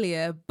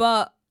earlier,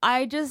 but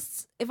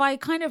if I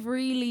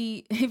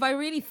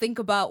really think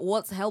about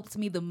what's helped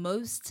me the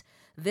most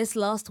this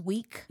last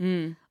week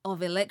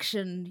of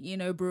election,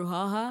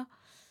 brouhaha,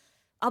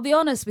 I'll be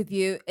honest with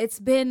you, it's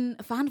been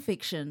fan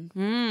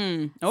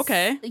fiction.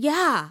 Okay.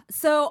 Yeah.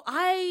 So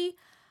I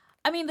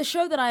mean, the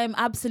show that I am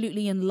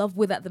absolutely in love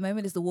with at the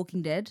moment is The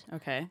Walking Dead.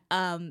 Okay.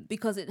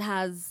 Because it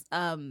has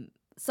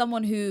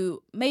someone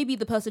who may be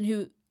the person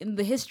who in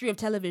the history of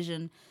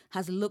television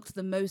has looked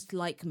the most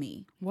like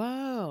me.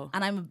 Whoa.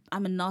 And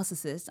I'm a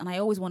narcissist and I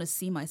always want to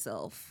see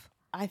myself.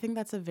 I think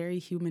that's a very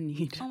human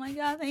need. Oh my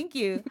God, thank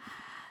you.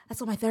 That's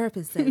what my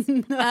therapist says.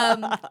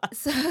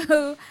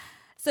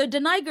 So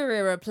Danai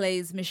Gurira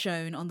plays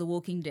Michonne on The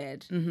Walking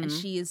Dead, and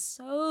she is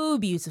so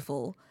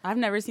beautiful. I've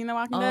never seen The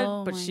Walking Dead,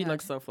 but she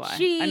looks so fly.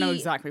 I know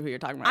exactly who you're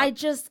talking about.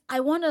 I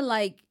want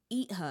to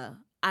eat her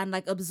and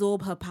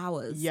absorb her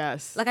powers.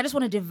 Yes. I just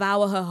want to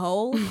devour her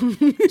whole,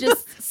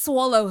 just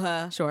swallow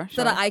her. Sure.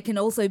 So that I can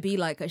also be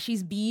like her.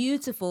 She's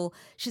beautiful.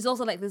 She's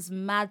also this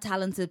mad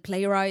talented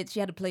playwright. She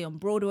had a play on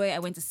Broadway. I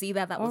went to see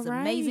that. That was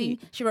amazing.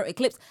 She wrote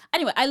Eclipse.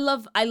 Anyway, I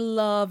love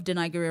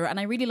Danai Gurira, and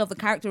I really love the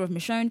character of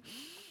Michonne.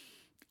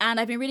 And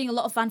I've been reading a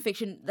lot of fan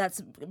fiction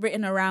that's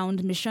written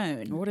around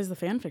Michonne. What is the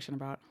fan fiction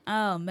about?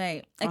 Oh,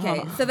 mate.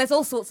 Okay, so there's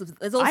all sorts of.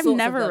 I've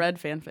never read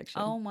fan fiction.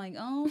 Oh my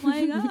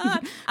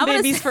God!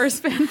 Baby's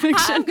first fan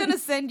fiction. I'm gonna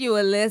send you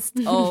a list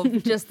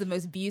of just the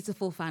most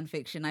beautiful fan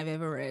fiction I've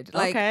ever read.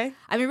 Okay.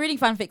 I've been reading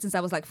fanfic since I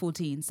was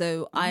 14.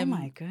 So Oh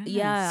my goodness.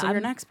 Yeah. So you're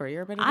an expert.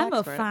 You're a bit of I'm an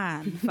expert. a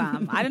fan,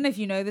 fam. I don't know if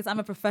you know this. I'm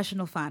a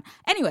professional fan.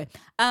 Anyway,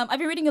 I've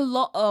been reading a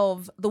lot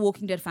of The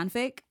Walking Dead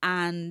fanfic,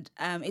 and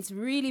it's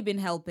really been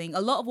helping.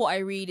 A lot of what I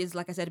read is,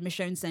 like I said,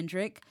 Michonne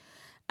centric.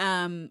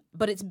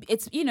 But it's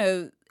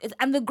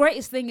and the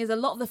greatest thing is a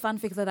lot of the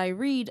fanfic that I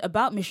read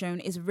about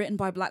Michonne is written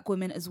by Black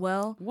women as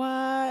well.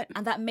 What?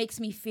 And that makes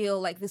me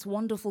feel like this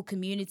wonderful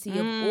community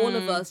of all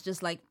of us,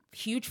 just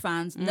huge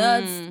fans,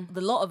 nerds, the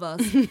lot of us.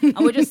 And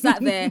we're just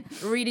sat there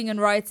reading and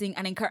writing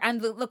and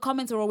and the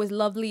comments are always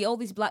lovely. All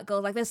these Black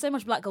girls, there's so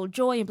much Black girl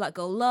joy and Black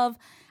girl love.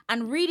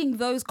 And reading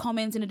those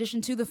comments in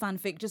addition to the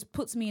fanfic just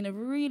puts me in a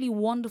really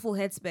wonderful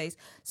headspace.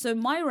 So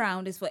my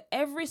round is for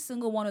every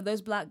single one of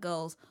those Black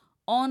girls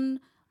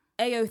on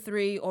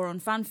AO3 or on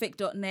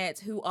fanfic.net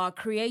who are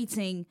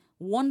creating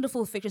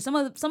wonderful fiction. Some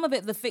of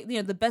it,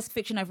 the best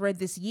fiction I've read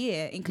this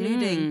year,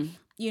 including,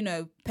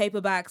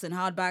 paperbacks and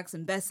hardbacks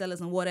and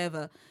bestsellers and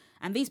whatever.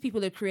 And these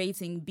people are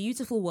creating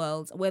beautiful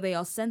worlds where they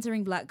are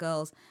centering Black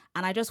girls.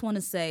 And I just want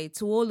to say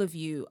to all of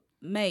you,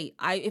 mate,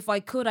 if I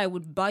could, I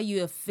would buy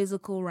you a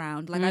physical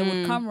round. I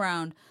would come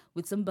round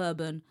with some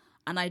bourbon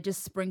and I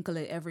just sprinkle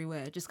it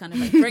everywhere. Just kind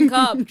of drink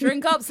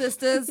up,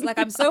 sisters.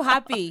 I'm so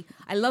happy.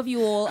 I love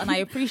you all and I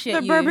appreciate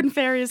you. The bourbon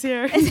fairy is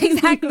here.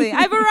 Exactly.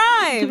 I've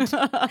arrived.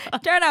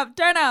 Turn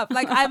up.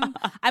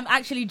 I'm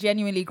actually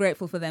genuinely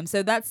grateful for them.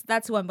 So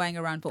that's who I'm buying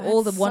around for.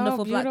 All the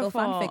wonderful Black girl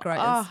fanfic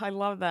writers. Oh, I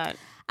love that.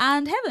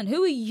 And Heaven,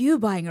 who are you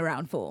buying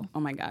around for? Oh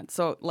my God.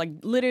 So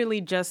literally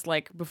just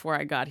before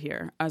I got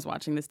here, I was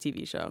watching this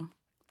TV show,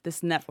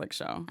 this Netflix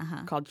show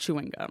called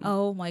Chewing Gum.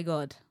 Oh my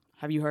God.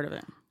 Have you heard of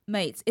it?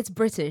 Mate, it's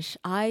British.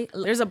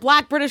 There's a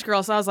Black British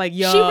girl, so I was like,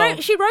 yo. She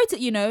wrote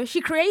it,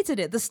 she created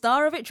it. The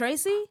star of it,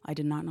 Tracy. I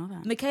did not know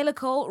that. Michaela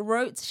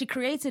Cole she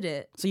created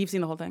it. So you've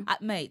seen the whole thing?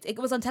 Mate, it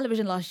was on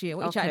television last year.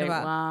 What are you chatting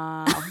about?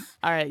 Wow.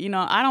 All right,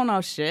 I don't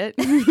know shit.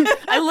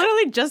 I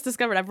literally just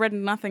discovered, I've read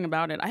nothing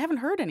about it. I haven't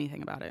heard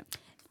anything about it.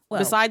 Well,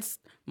 besides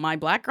my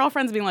Black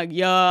girlfriends being like,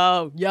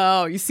 yo,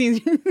 you seen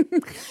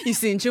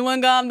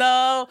Chewing Gum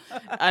though?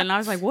 And I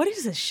was like, what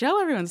is this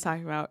show everyone's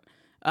talking about?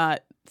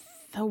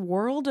 The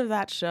world of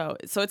that show.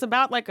 So it's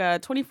about a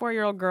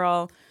 24-year-old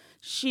girl.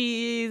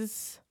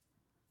 She's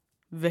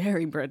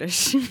very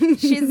British.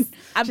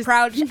 I'm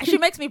proud. She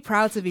makes me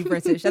proud to be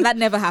British, and that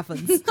never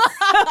happens.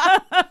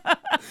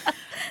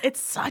 It's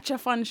such a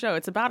fun show.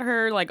 It's about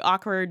her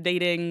awkward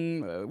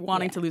dating,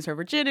 wanting to lose her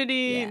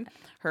virginity,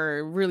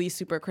 her really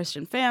super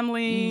Christian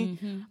family,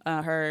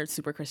 her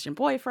super Christian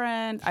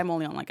boyfriend. I'm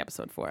only on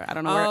episode 4. I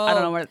don't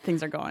know where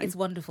things are going. It's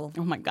wonderful.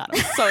 Oh my God, I'm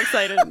so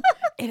excited.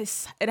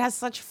 It has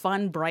such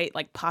fun, bright,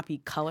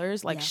 poppy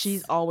colors.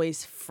 She's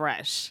always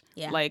fresh.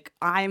 Yeah.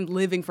 I'm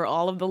living for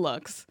all of the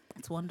looks.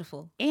 It's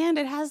wonderful. And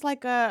it has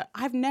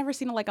I've never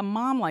seen a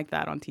mom like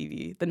that on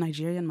TV. The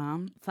Nigerian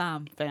mom.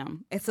 Fam.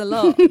 It's a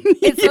lot.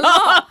 It's a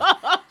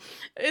lot.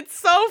 It's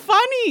so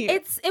funny.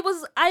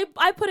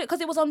 I put it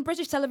because it was on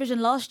British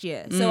television last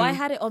year. So I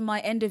had it on my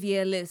end of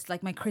year list,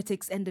 my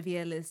critics end of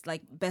year list,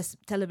 best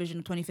television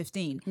of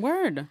 2015.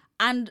 Word.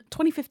 And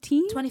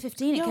 2015?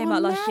 2015 it came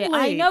out last year.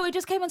 I know, it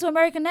just came onto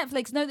American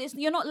Netflix. No,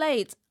 you're not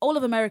late. All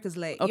of America's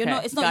late. Okay,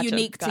 It's not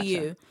unique to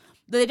you.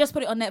 They just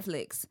put it on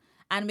Netflix.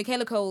 And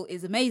Michaela Cole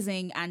is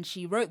amazing, and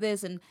she wrote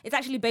this, and it's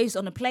actually based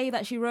on a play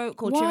that she wrote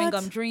called Chewing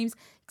Gum Dreams.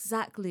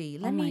 Exactly.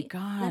 Let me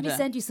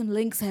send you some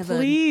links, Heaven.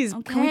 Please,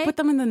 okay? can we put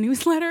them in the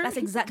newsletter? That's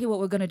exactly what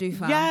we're gonna do,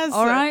 fam. Yes.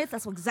 All right.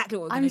 That's exactly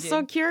what we're gonna do. I'm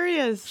so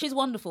curious. She's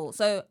wonderful.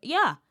 So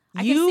yeah,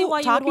 I can see why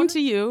you talking would to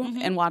you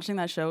and watching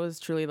that show is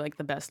truly like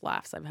the best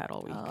laughs I've had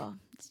all week.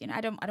 You know,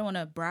 I don't want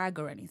to brag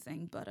or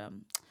anything, but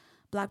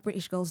Black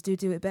British girls do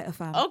it better,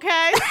 fam.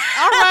 Okay.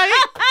 All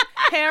right.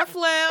 Hair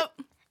flip.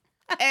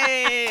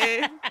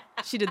 Hey.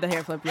 She did the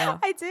hair flip, y'all.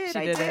 I did. She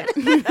did it.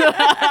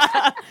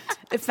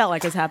 It felt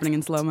like it was happening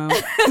in slow-mo.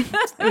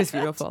 It was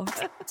beautiful.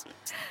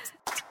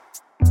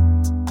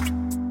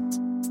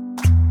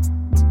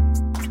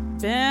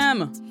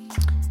 Bim.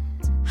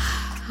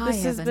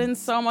 This has been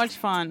so much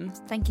fun.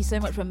 Thank you so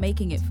much for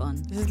making it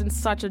fun. This has been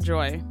such a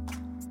joy.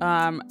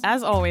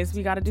 As always,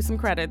 we got to do some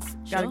credits.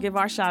 Sure. Got to give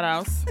our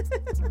shout-outs.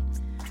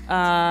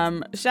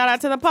 Shout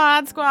out to the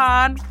Pod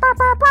Squad.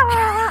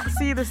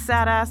 See the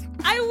sad ass.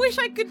 I wish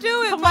I could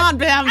do it. Come on,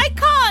 Bam. I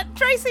can't.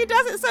 Tracy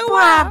does it so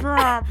well.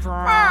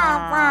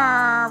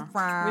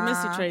 We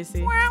miss you,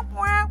 Tracy.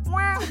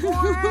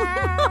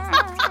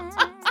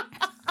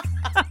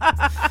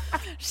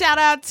 Shout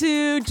out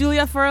to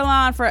Julia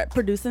Furlan for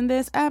producing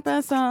this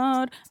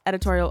episode.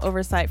 Editorial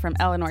oversight from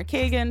Eleanor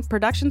Kagan.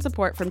 Production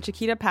support from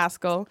Chiquita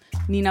Pascal,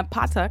 Nina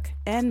Patuk,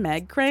 and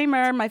Meg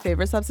Kramer, my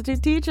favorite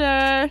substitute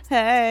teacher.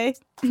 Hey.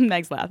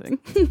 Meg's laughing.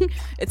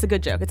 It's a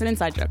good joke. It's an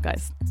inside joke,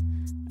 guys.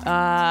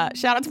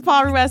 Shout out to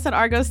Paul Ruiz at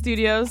Argo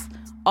Studios.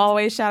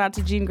 Always shout out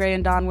to Jean Grey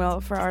and Don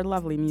Will for our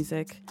lovely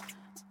music.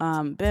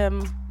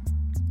 Bim,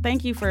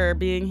 thank you for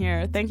being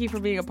here. Thank you for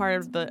being a part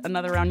of the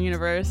Another Round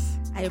universe.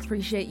 I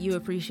appreciate you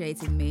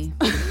appreciating me.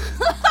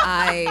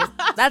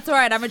 That's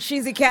right. I'm a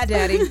cheesy cat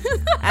daddy,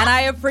 and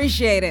I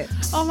appreciate it.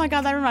 Oh my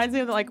God, that reminds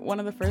me of like one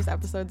of the first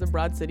episodes of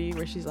Broad City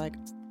where she's like,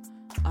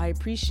 I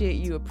appreciate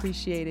you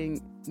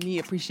appreciating me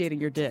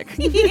appreciating your dick.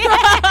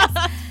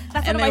 Yes.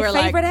 That's and one of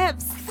my favorite like,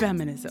 eps.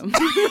 Feminism.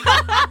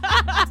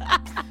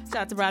 Shout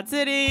out to Broad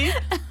City.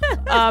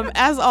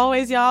 As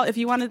always, y'all, if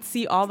you want to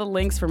see all the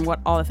links from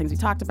all the things we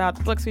talked about,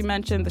 the books we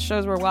mentioned, the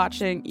shows we're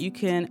watching, you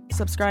can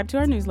subscribe to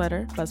our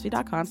newsletter,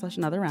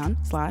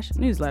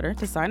 BuzzFeed.com/anotherround/newsletter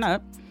to sign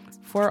up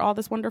for all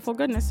this wonderful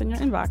goodness in your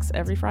inbox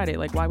every Friday.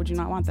 Like, why would you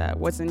not want that?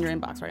 What's in your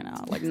inbox right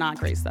now? Like, not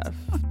great stuff.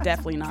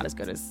 Definitely not as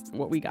good as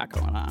what we got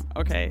going on.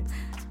 Okay.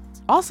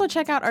 Also,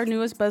 check out our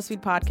newest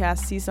BuzzFeed podcast,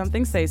 See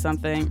Something, Say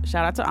Something.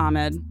 Shout out to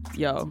Ahmed.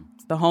 Yo,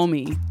 the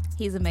homie.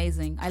 He's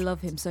amazing. I love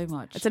him so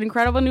much. It's an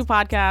incredible new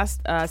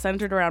podcast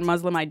centered around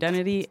Muslim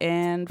identity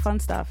and fun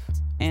stuff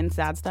and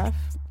sad stuff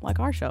like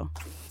our show.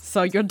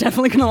 So you're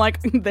definitely going to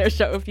like their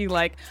show if you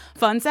like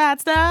fun,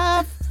 sad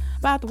stuff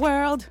about the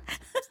world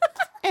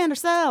and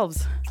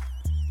ourselves.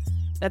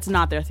 That's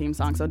not their theme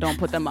song, so don't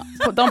put them up.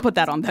 Don't put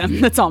that on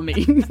them. That's on me.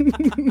 Hit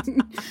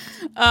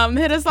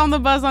us on the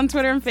Buzz on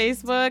Twitter and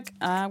Facebook.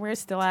 We're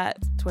still at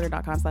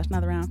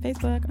twitter.com/anotherround.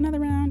 Facebook,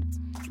 Another Round.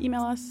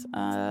 Email us,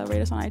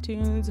 rate us on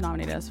iTunes,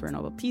 nominate us for a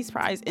Nobel Peace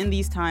Prize. In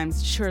these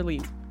times,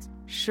 surely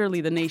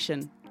the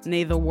nation,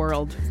 nay the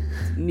world,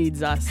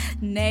 needs us.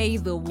 Nay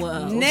the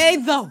world. Nay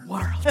the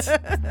world.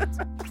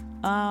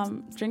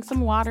 Drink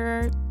some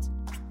water.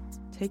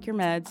 Take your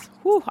meds.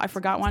 Whew, I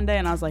forgot one day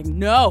and I was like,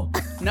 no,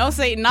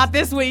 Satan, not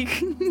this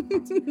week.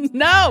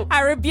 No.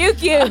 I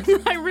rebuke you.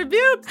 I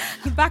rebuke.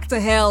 Back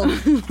to hell.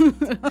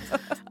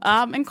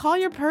 And call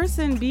your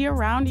person. Be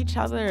around each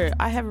other.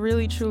 I have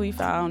really, truly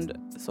found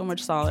so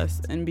much solace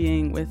in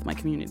being with my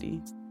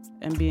community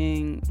and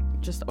being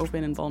just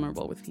open and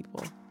vulnerable with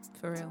people.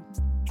 For real.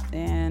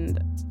 And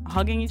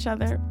hugging each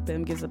other.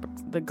 Bim gives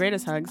the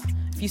greatest hugs.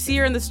 If you see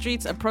her in the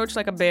streets, approach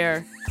like a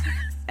bear.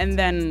 And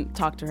then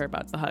talk to her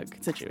about the hug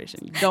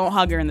situation. You don't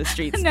hug her in the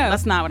streets. No.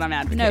 That's not what I'm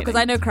advocating. No, because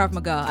I know Krav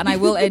Maga and I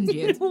will end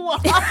you.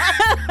 What?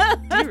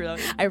 You really?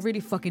 I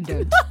really fucking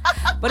don't.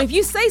 But if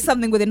you say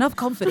something with enough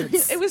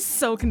confidence. It was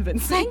so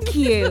convincing. Thank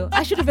you.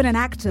 I should have been an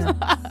actor.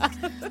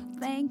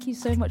 Thank you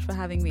so much for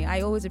having me.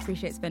 I always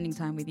appreciate spending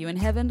time with you. And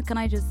Heaven, can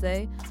I just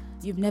say,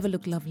 you've never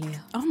looked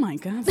lovelier. Oh my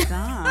God,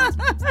 stop.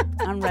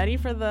 I'm ready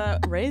for the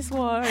race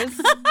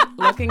wars.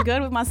 Looking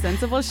good with my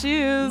sensible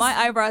shoes. My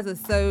eyebrows are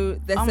so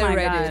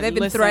ready. God. They've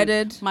been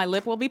threaded. My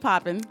lip will be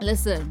popping.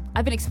 Listen,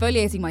 I've been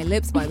exfoliating my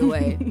lips, by the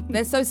way.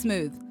 They're so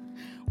smooth.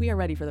 We are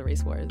ready for the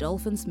race wars.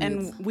 Dolphin smooth.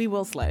 And we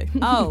will slay.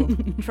 Oh,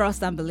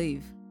 trust and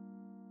believe.